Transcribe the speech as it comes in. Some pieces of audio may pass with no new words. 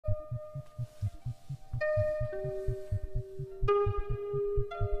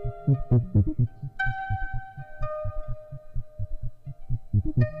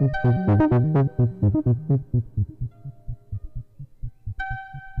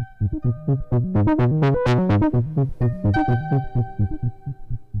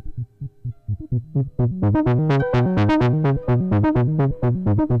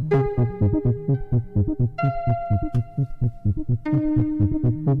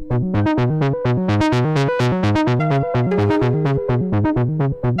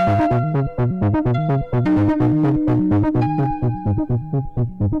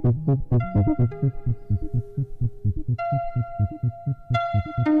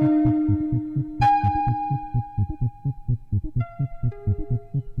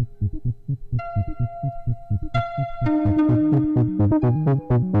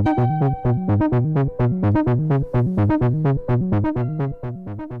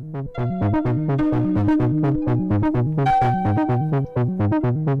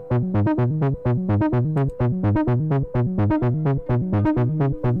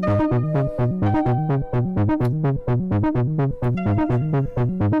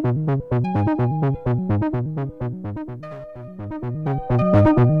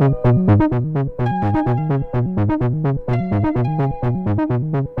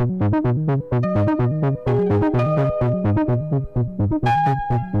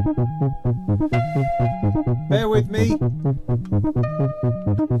Bear with me.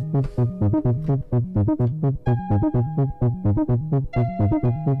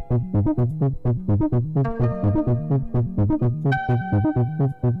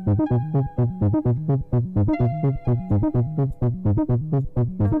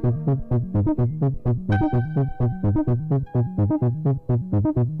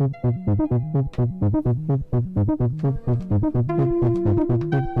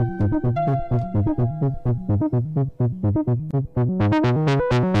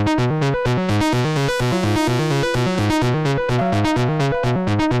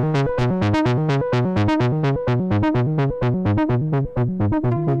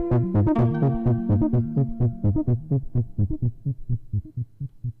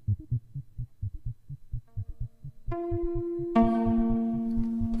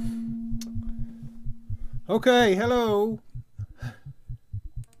 Okay, hello.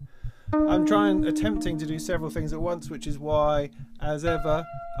 I'm attempting to do several things at once, which is why, as ever,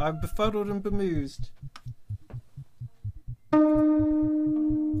 I'm befuddled and bemused.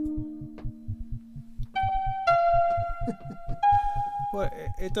 Well,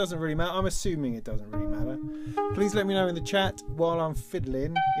 it doesn't really matter. I'm assuming it doesn't really matter. Please let me know in the chat while I'm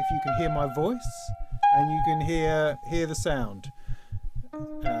fiddling if you can hear my voice and you can hear the sound.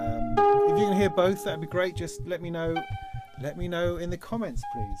 If you can hear both, that'd be great. Just let me know. Let me know in the comments,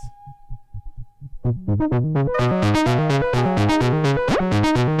 please.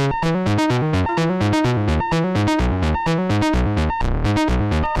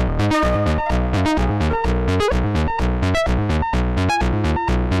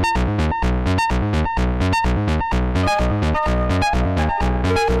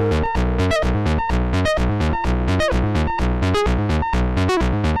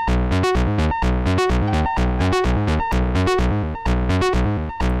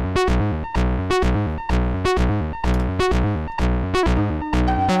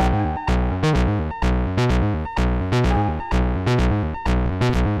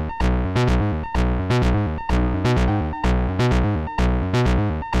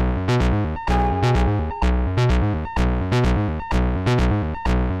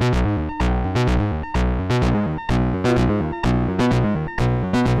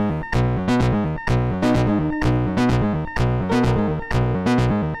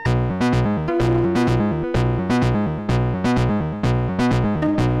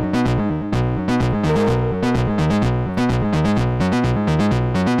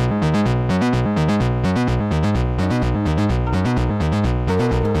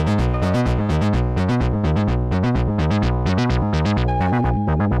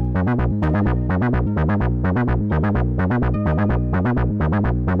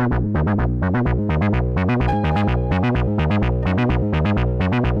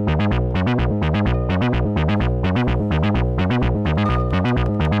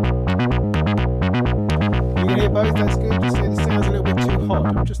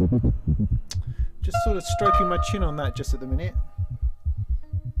 Just sort of stroking my chin on that just at the minute.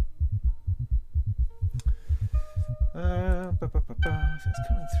 So it's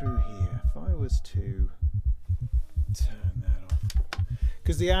coming through here. If I was to turn that off,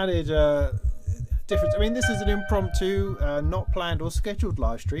 because the added difference. I mean, this is an impromptu, not planned or scheduled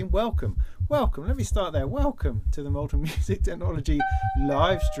live stream. Welcome. Let me start there. Welcome to the Molten Music Technology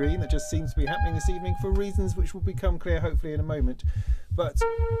live stream that just seems to be happening this evening for reasons which will become clear hopefully in a moment. But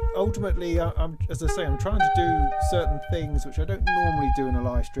ultimately, as I say, I'm trying to do certain things which I don't normally do in a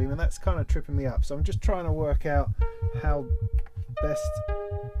live stream, and that's kind of tripping me up. So I'm just trying to work out how best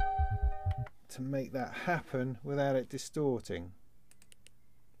to make that happen without it distorting.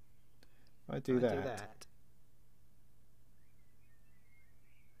 I do that.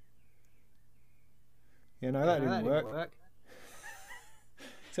 Yeah, no, that didn't work.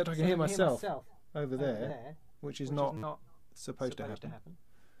 Except I can hear myself over there, which is not supposed to happen.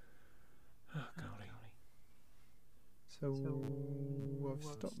 Oh, golly. So I've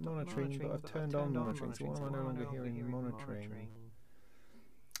stopped monitoring, but I've turned on monitoring. So why am I no longer hearing monitoring?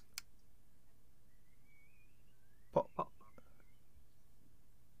 Pop.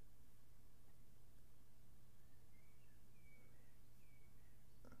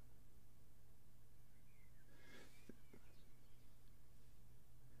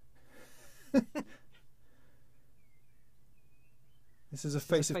 This is a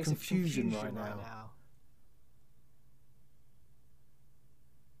face of confusion right now.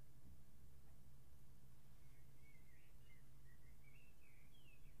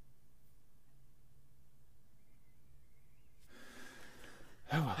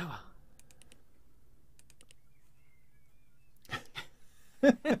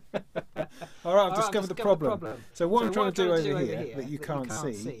 All right, I've discovered the problem. So what I'm trying to do over here that you can't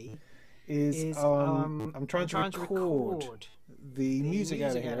see is I'm trying to record the music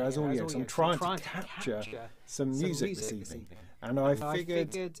out of here as audio. So I'm trying to capture some music this evening. And I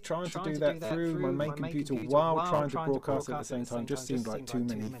figured trying to do that through my main computer while trying to broadcast at the same time just seemed like too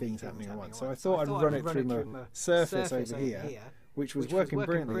many things happening at once. So I thought I'd run it through my Surface over here, which was working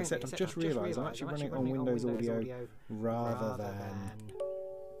brilliantly, except I've just realised I'm actually running it on Windows Audio rather than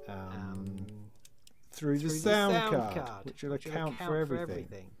through the sound card, which will account for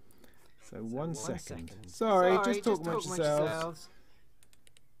everything. So one second. Sorry, just talk amongst yourselves.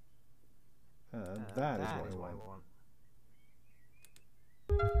 That is what I want.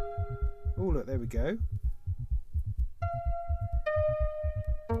 Oh, look, there we go.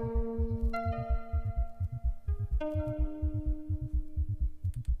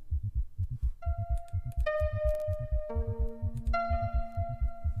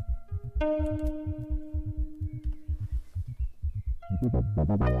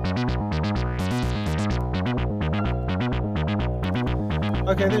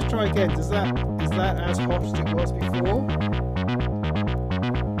 Okay, let's try again. Is that as hot as it was before?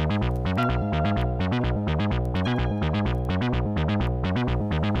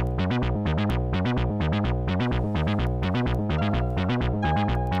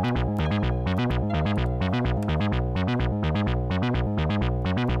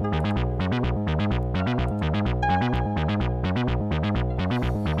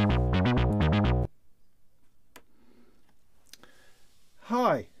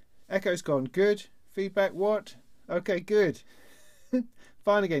 Hi, echo's gone. Good. Feedback, what? Okay, good.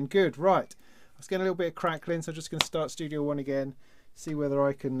 Fine again, good. Right. I was getting a little bit of crackling, so I'm just going to start Studio One again, see whether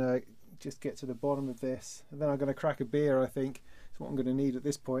I can just get to the bottom of this. And then I'm going to crack a beer, I think. That's what I'm going to need at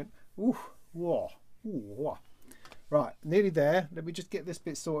this point. Ooh, whoa, ooh, whoa. Right, nearly there. Let me just get this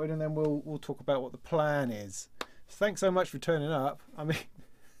bit sorted and then we'll talk about what the plan is. Thanks so much for turning up. I mean,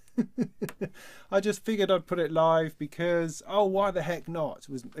 I just figured I'd put it live because, oh, why the heck not,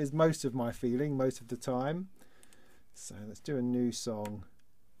 is most of my feeling most of the time. So let's do a new song.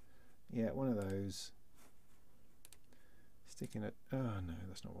 Yeah, one of those. Sticking it. Oh no,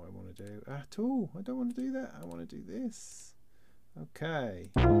 that's not what I want to do at all. I don't want to do that. I want to do this. Okay.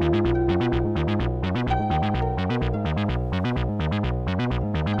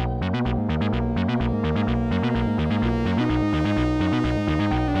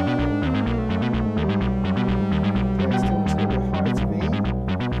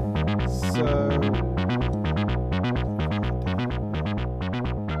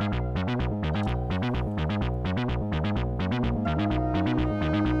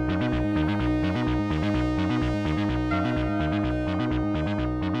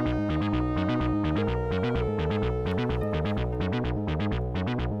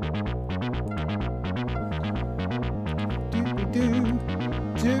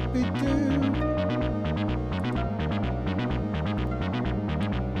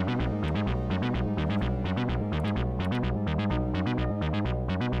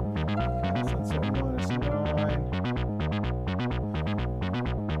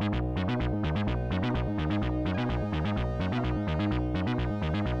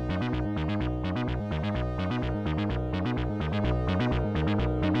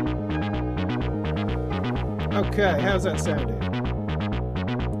 Okay, how's that sounding?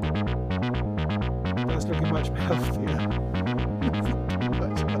 That's looking much healthier.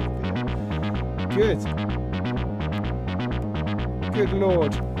 Much healthier. Good. Good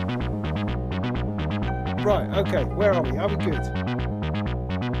Lord. Right, okay, where are we? Are we good?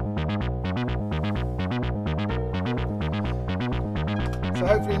 So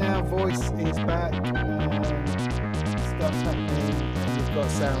hopefully now voice is back and stuff's happening and we've got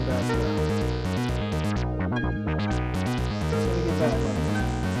sound as well. Let me give that one.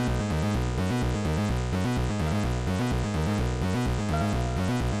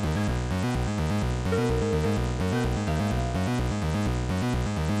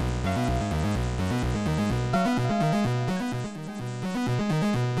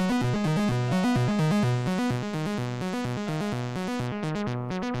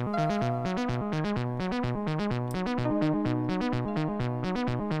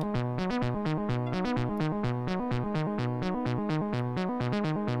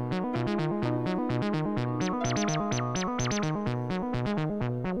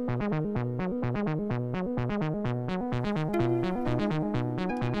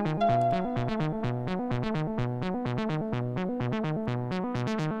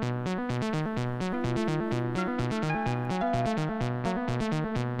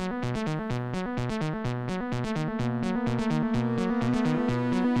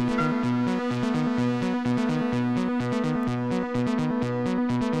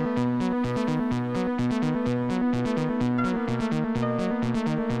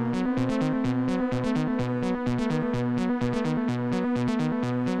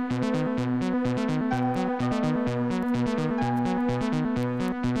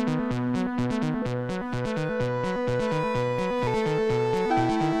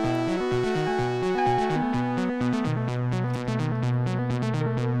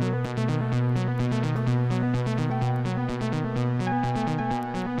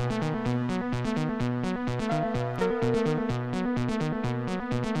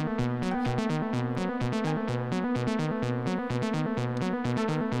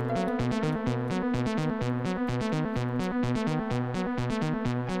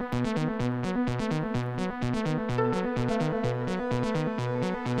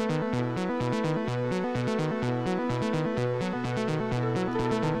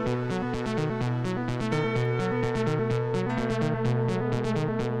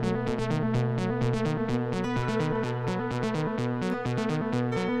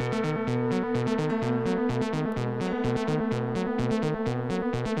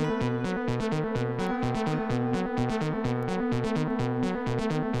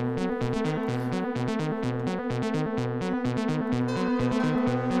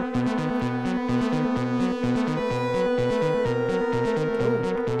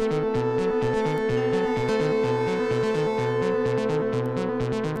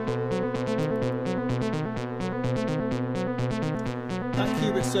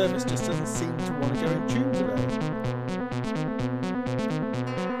 Service just doesn't seem to want to go in tune today.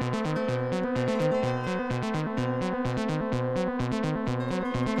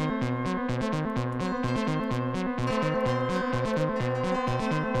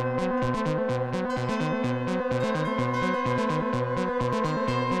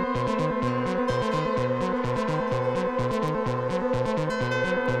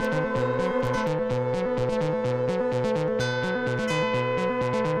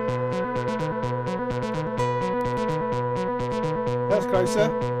 That's closer.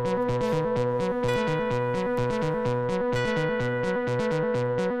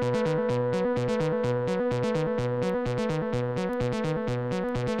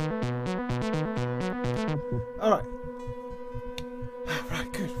 All right.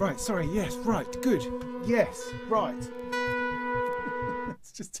 Right, good. Right, sorry. Yes, right, good. Yes, right.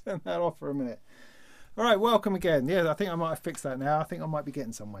 Let's just turn that off for a minute. All right, welcome again. Yeah, I think I might have fixed that now. I think I might be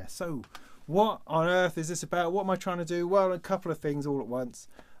getting somewhere. So, what on earth is this about? What am I trying to do? Well, a couple of things all at once.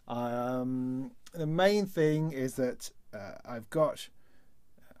 The main thing is that I'm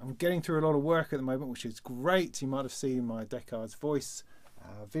getting through a lot of work at the moment, which is great. You might have seen my Deckard's voice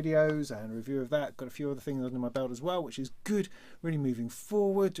videos and review of that. Got a few other things under my belt as well, which is good. Really moving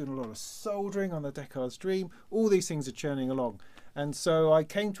forward, doing a lot of soldering on the Deckard's Dream. All these things are churning along. And so I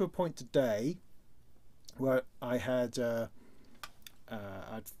came to a point today where I had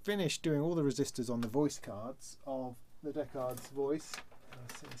I'd finished doing all the resistors on the voice cards of the Deckard's voice.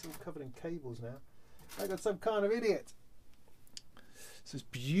 It's all covered in cables now. I got some kind of idiot. So it's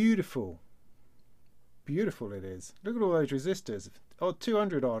beautiful. Beautiful it is. Look at all those resistors. Oh,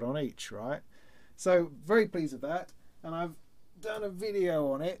 200 odd on each, right? So very pleased with that. And I've done a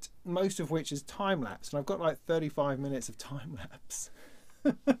video on it, most of which is time-lapse, and I've got like 35 minutes of time-lapse.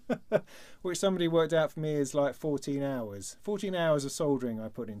 Which somebody worked out for me is like 14 hours. 14 hours of soldering I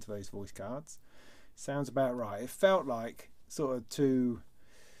put into those voice cards. Sounds about right. It felt like sort of 2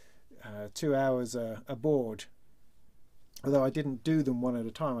 hours a board. Although I didn't do them one at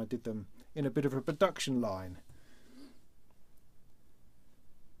a time, I did them in a bit of a production line.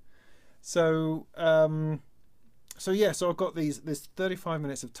 So yeah, so I've got this 35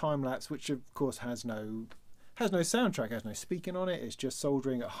 minutes of time lapse, which of course has no soundtrack, has no speaking on it. It's just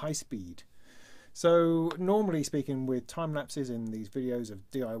soldering at high speed. So normally speaking, with time lapses in these videos of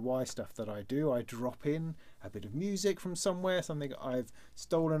DIY stuff that I do, I drop in a bit of music from somewhere, something I've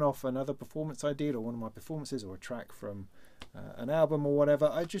stolen off another performance I did, or one of my performances, or a track from an album or whatever.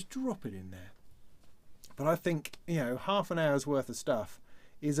 I just drop it in there. But I think, you know, half an hour's worth of stuff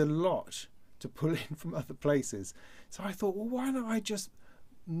is a lot to pull in from other places. So I thought, well, why don't I just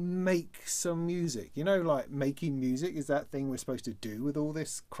make some music? You know, like making music is that thing we're supposed to do with all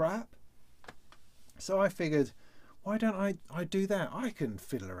this crap. So I figured, why don't I do that? I can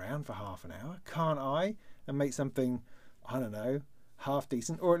fiddle around for half an hour, can't I? And make something, I don't know, half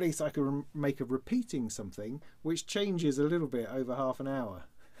decent, or at least I could make a repeating something which changes a little bit over half an hour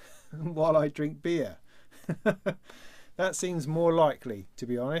while I drink beer. That seems more likely, to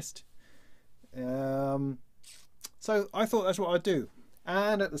be honest. So I thought that's what I'd do.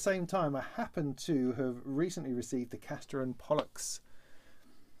 And at the same time, I happen to have recently received the Castor Pollux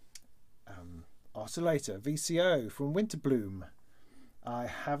oscillator VCO from Winterbloom. I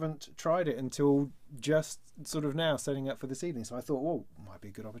haven't tried it until just sort of now setting up for this evening, so I thought, well, might be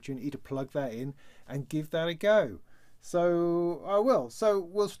a good opportunity to plug that in and give that a go. So I will. So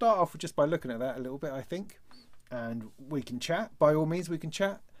we'll start off just by looking at that a little bit, I think, and we can chat. By all means, we can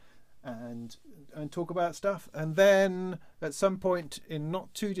chat and talk about stuff, and then at some point in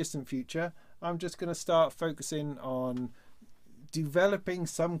not too distant future, I'm just going to start focusing on developing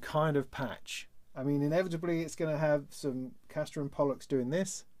some kind of patch. I mean, inevitably it's going to have some Castor Pollux doing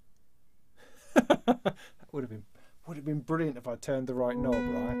this. That would have been brilliant if I turned the right knob,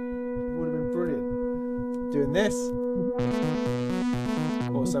 right? It would have been brilliant. Doing this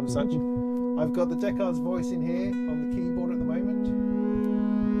or some such. I've got the Deckard's voice in here on the keyboard at the moment.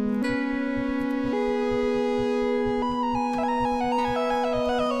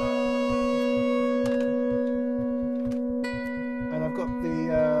 And I've got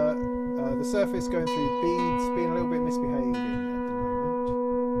the surface going through beads, being a little bit misbehaving at the moment.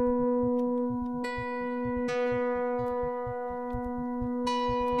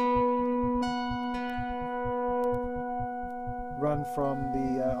 Run from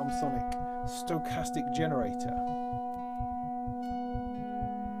the Omsonic stochastic generator.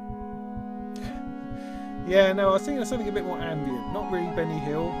 Yeah, no, I was thinking of something a bit more ambient, not really Benny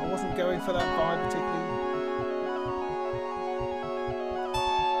Hill. I wasn't going for that vibe particularly.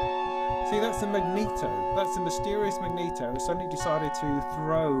 See, that's the magneto. That's the mysterious magneto who suddenly decided to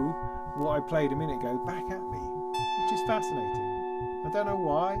throw what I played a minute ago back at me, which is fascinating. I don't know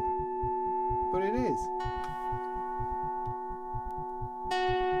why, but it is.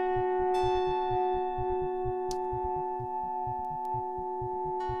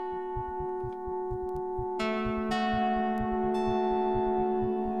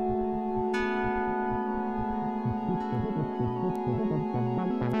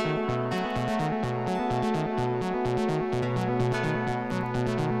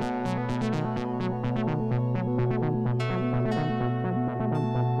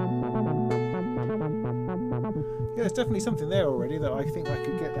 There's definitely something there already that I think I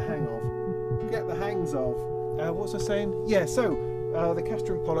could get the hang of. Get the hangs of. What's I saying? Yeah, so the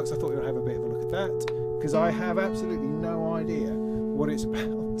Castor Pollux, I thought we would have a bit of a look at that, because I have absolutely no idea what it's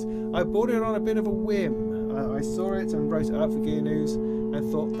about. I bought it on a bit of a whim. I saw it and wrote it up for Gear News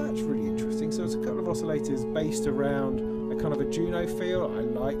and thought, that's really interesting. So it's a couple of oscillators based around a kind of a Juno feel. I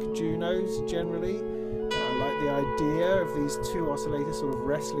like Junos generally. I like the idea of these two oscillators sort of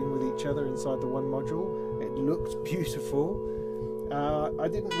wrestling with each other inside the one module. It looked beautiful. I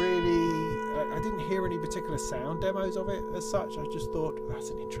didn't hear any particular sound demos of it as such. I just thought that's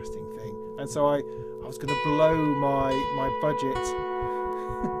an interesting thing, and so I was going to blow my budget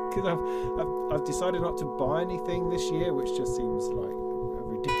because I've decided not to buy anything this year, which just seems like a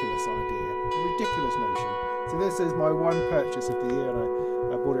ridiculous idea, a ridiculous notion. So this is my one purchase of the year,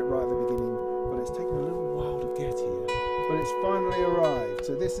 and I bought it right at the beginning, but it's taken a little while to get here. But it's finally arrived.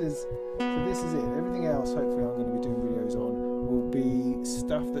 So this is it. Everything else, hopefully, I'm going to be doing videos on will be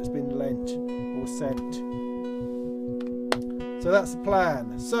stuff that's been lent or sent. So that's the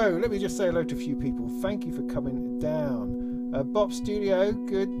plan. So let me just say hello to a few people. Thank you for coming down. Bop Studio,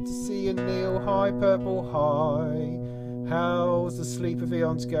 good to see you, Neil. Hi, Purple. Hi. How's the Sleep of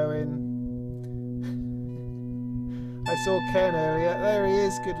Eons going? I saw Ken earlier. There he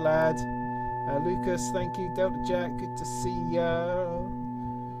is. Good lad. Lucas, thank you. Delta Jack, good to see you.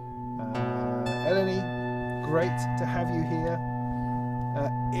 Eleni, great to have you here.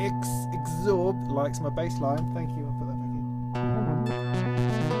 Exorb likes my bass line. Thank you. I'll put that back in. And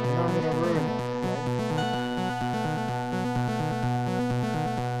I'm going to ruin it.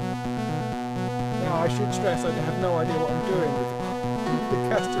 Now, I should stress I have no idea what I'm doing with the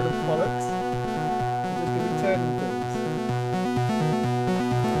Castor Pollux. I'm just going to be turning things.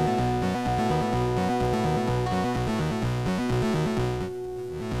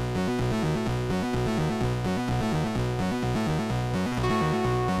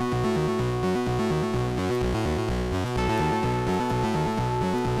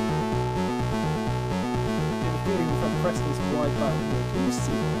 Press this white button here. Can you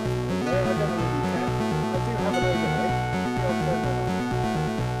see it? I don't know if you can. I do have an overlay. I'll turn that on.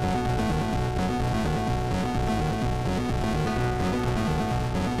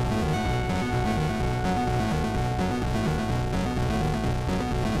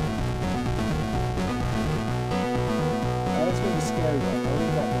 That's going to be scary though. I'll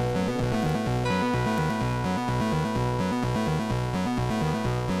leave that one.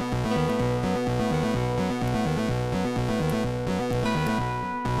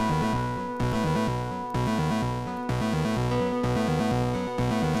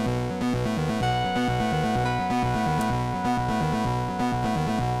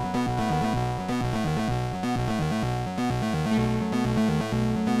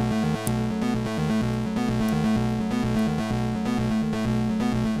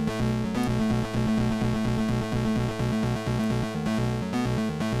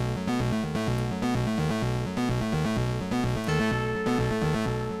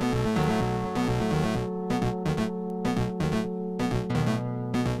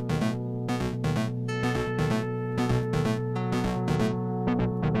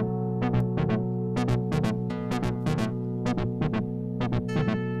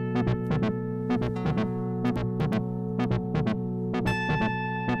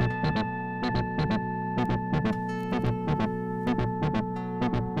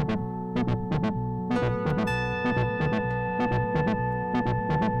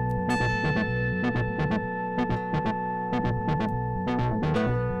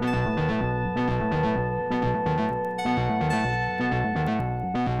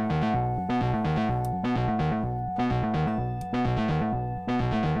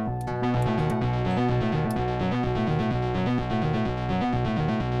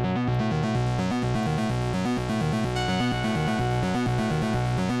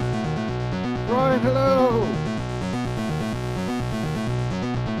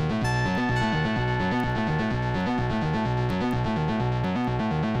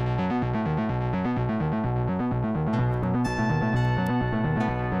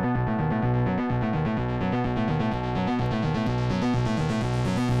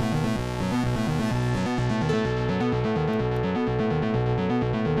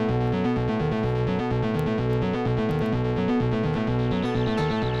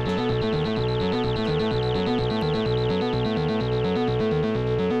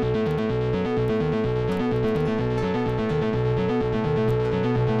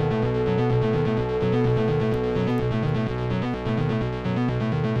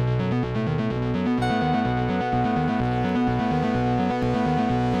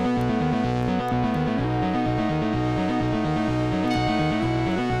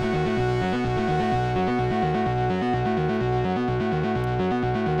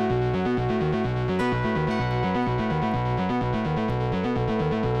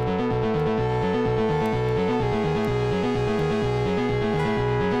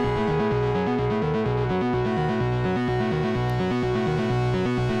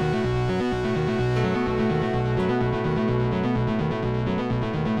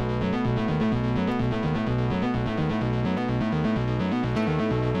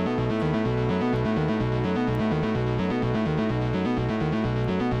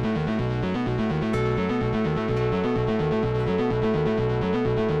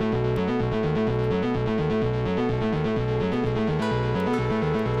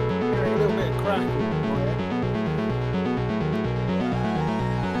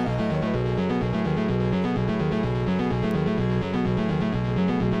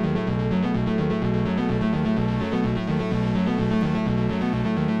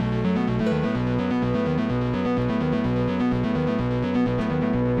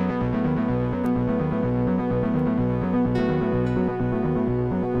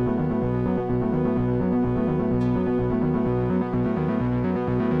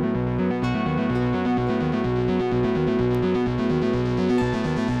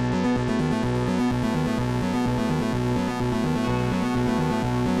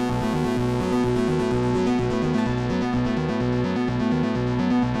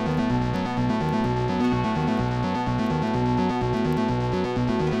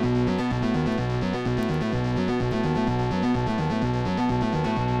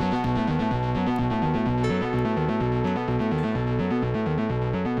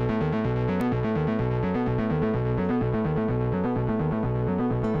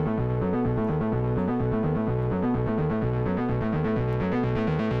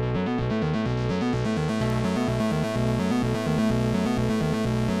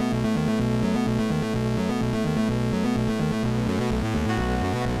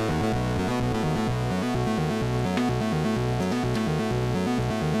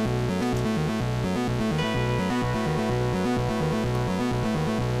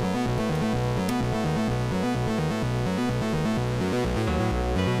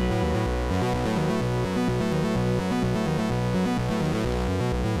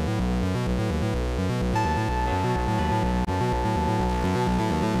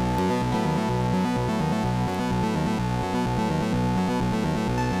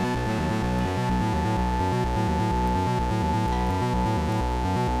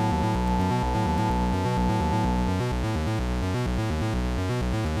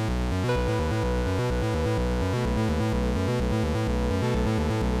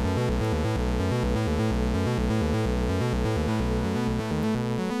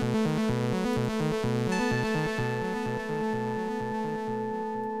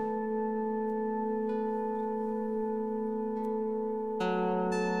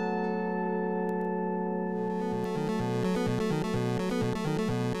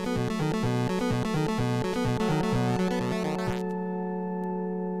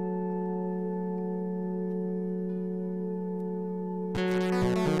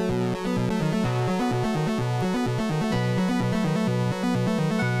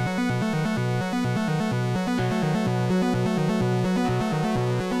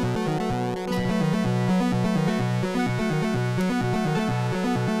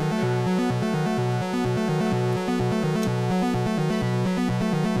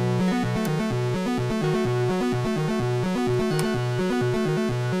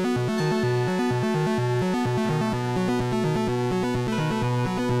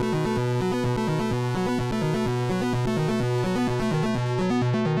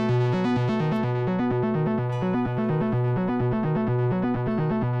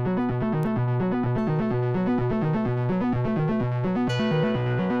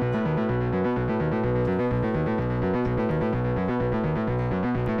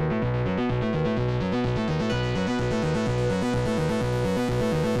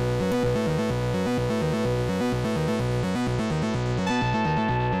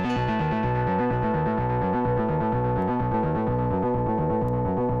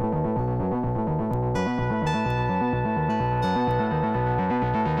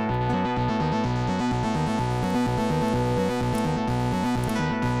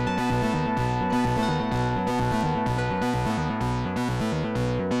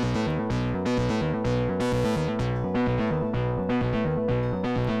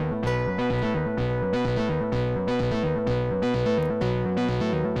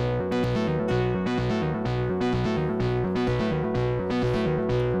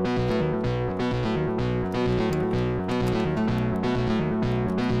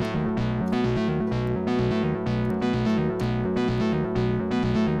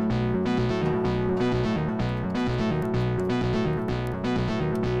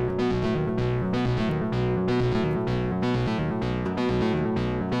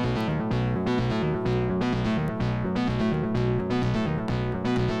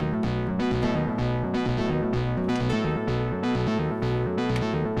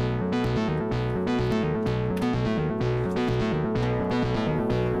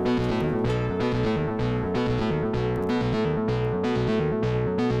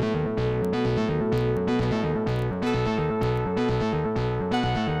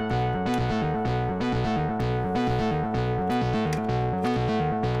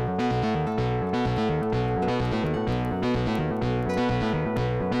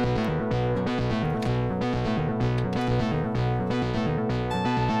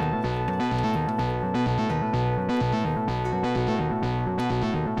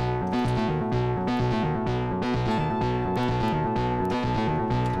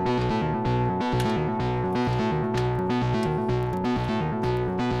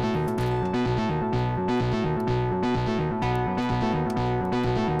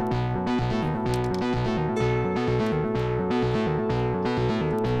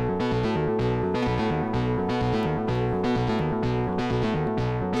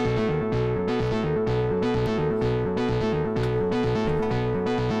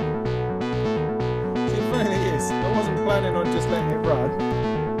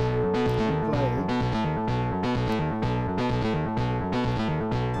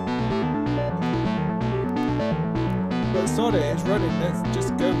 But sod it, it's running, let's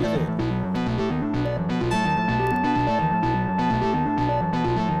just go with it.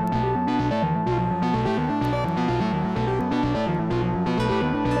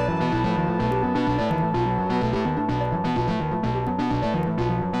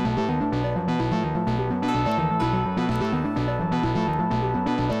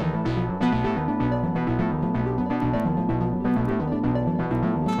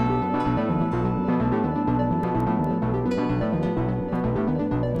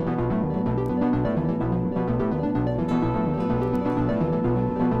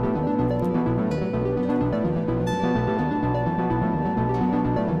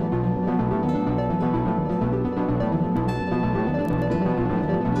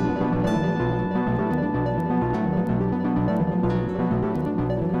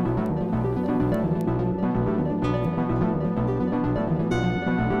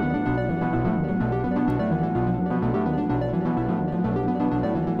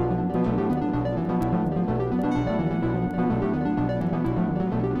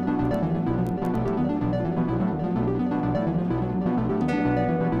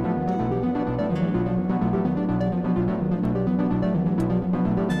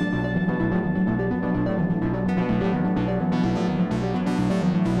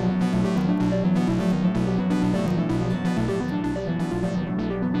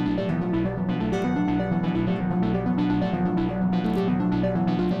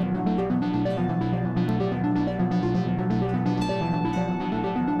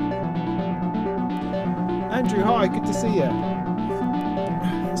 Andrew, hi, good to see you.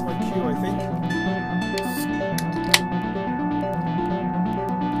 That's my cue, I think.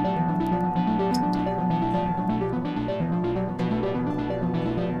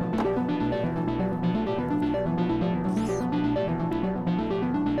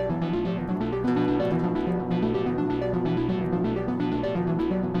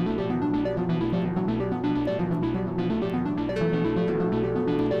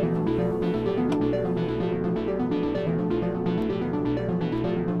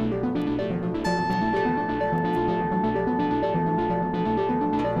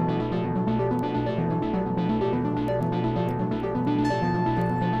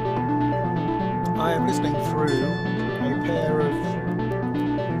 I am listening through a pair of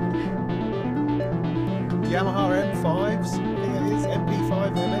Yamaha M5s, I think it is, MP5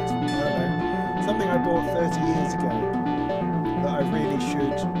 MX, I don't know, something I bought 30 years ago that I really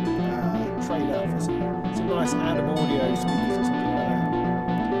should trade out for some nice Adam audio speakers or something like that.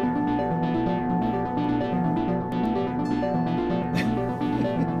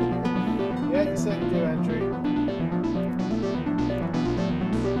 Yeah, you certainly do, Andrew.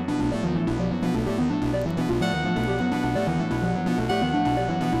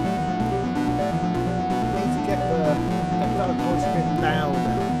 Voice a bit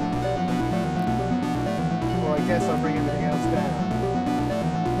louder, or I guess I'll bring everything else down.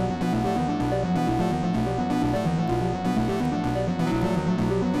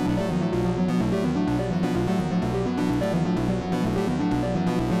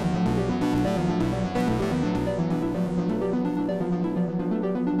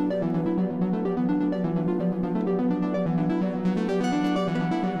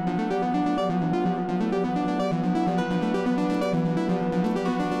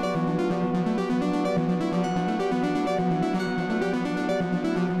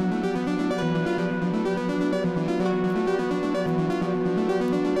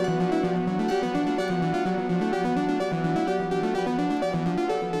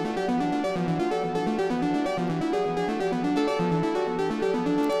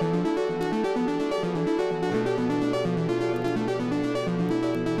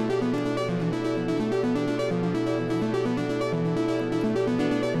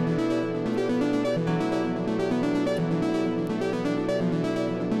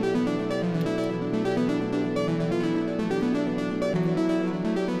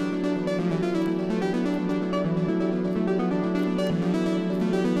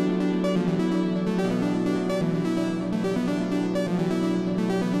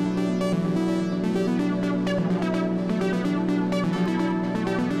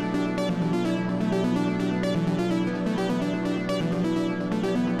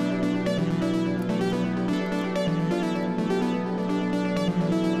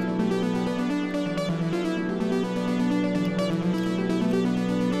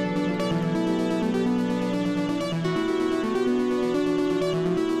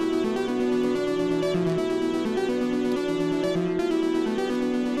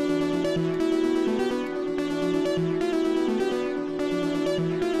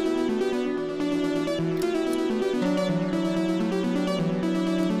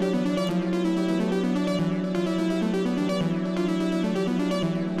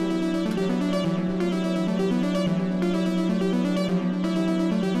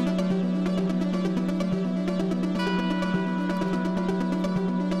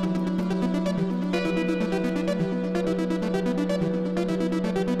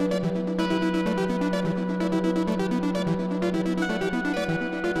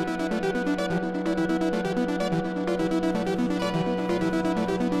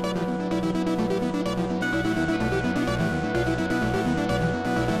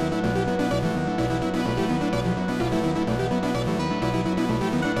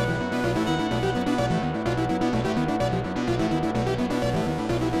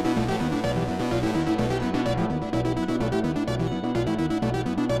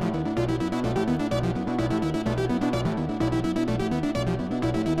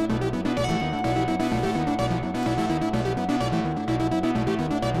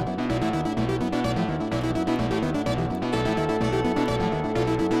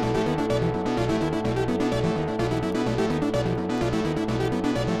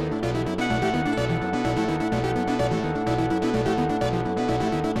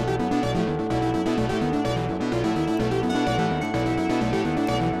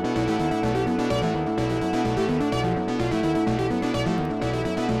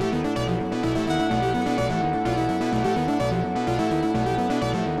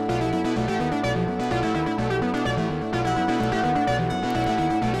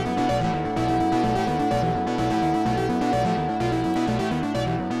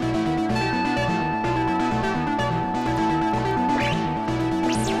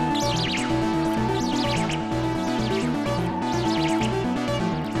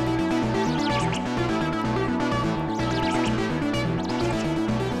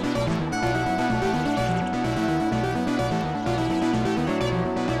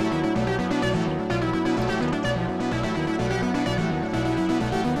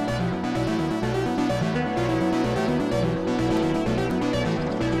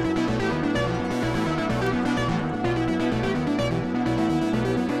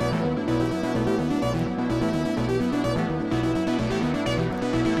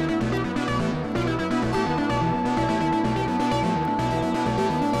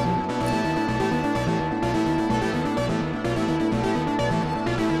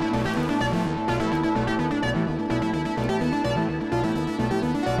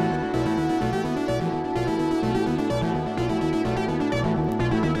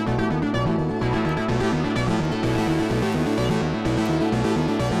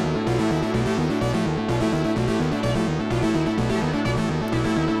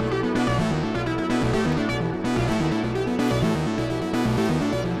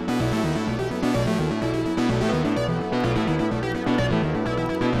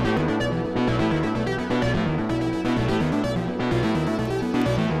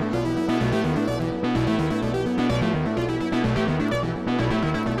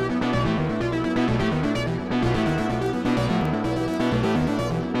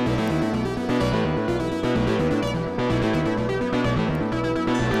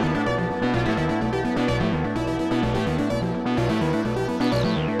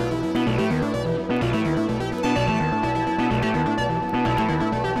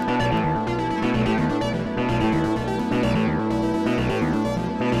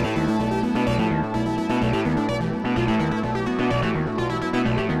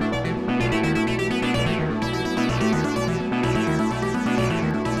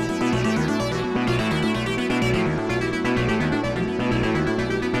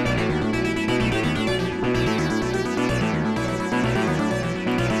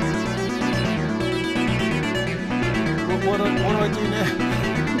 what do I do now?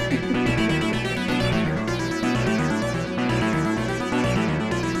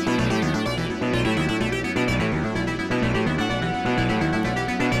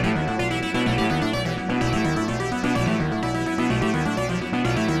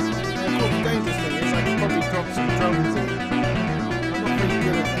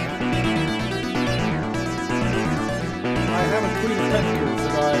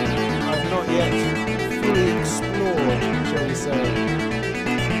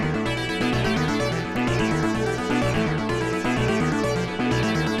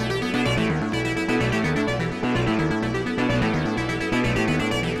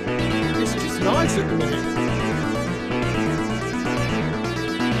 Nice at the minute.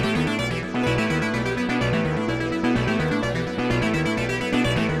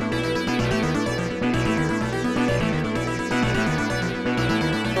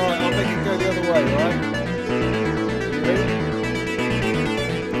 Alright, I'll make it go the other way, right? You ready?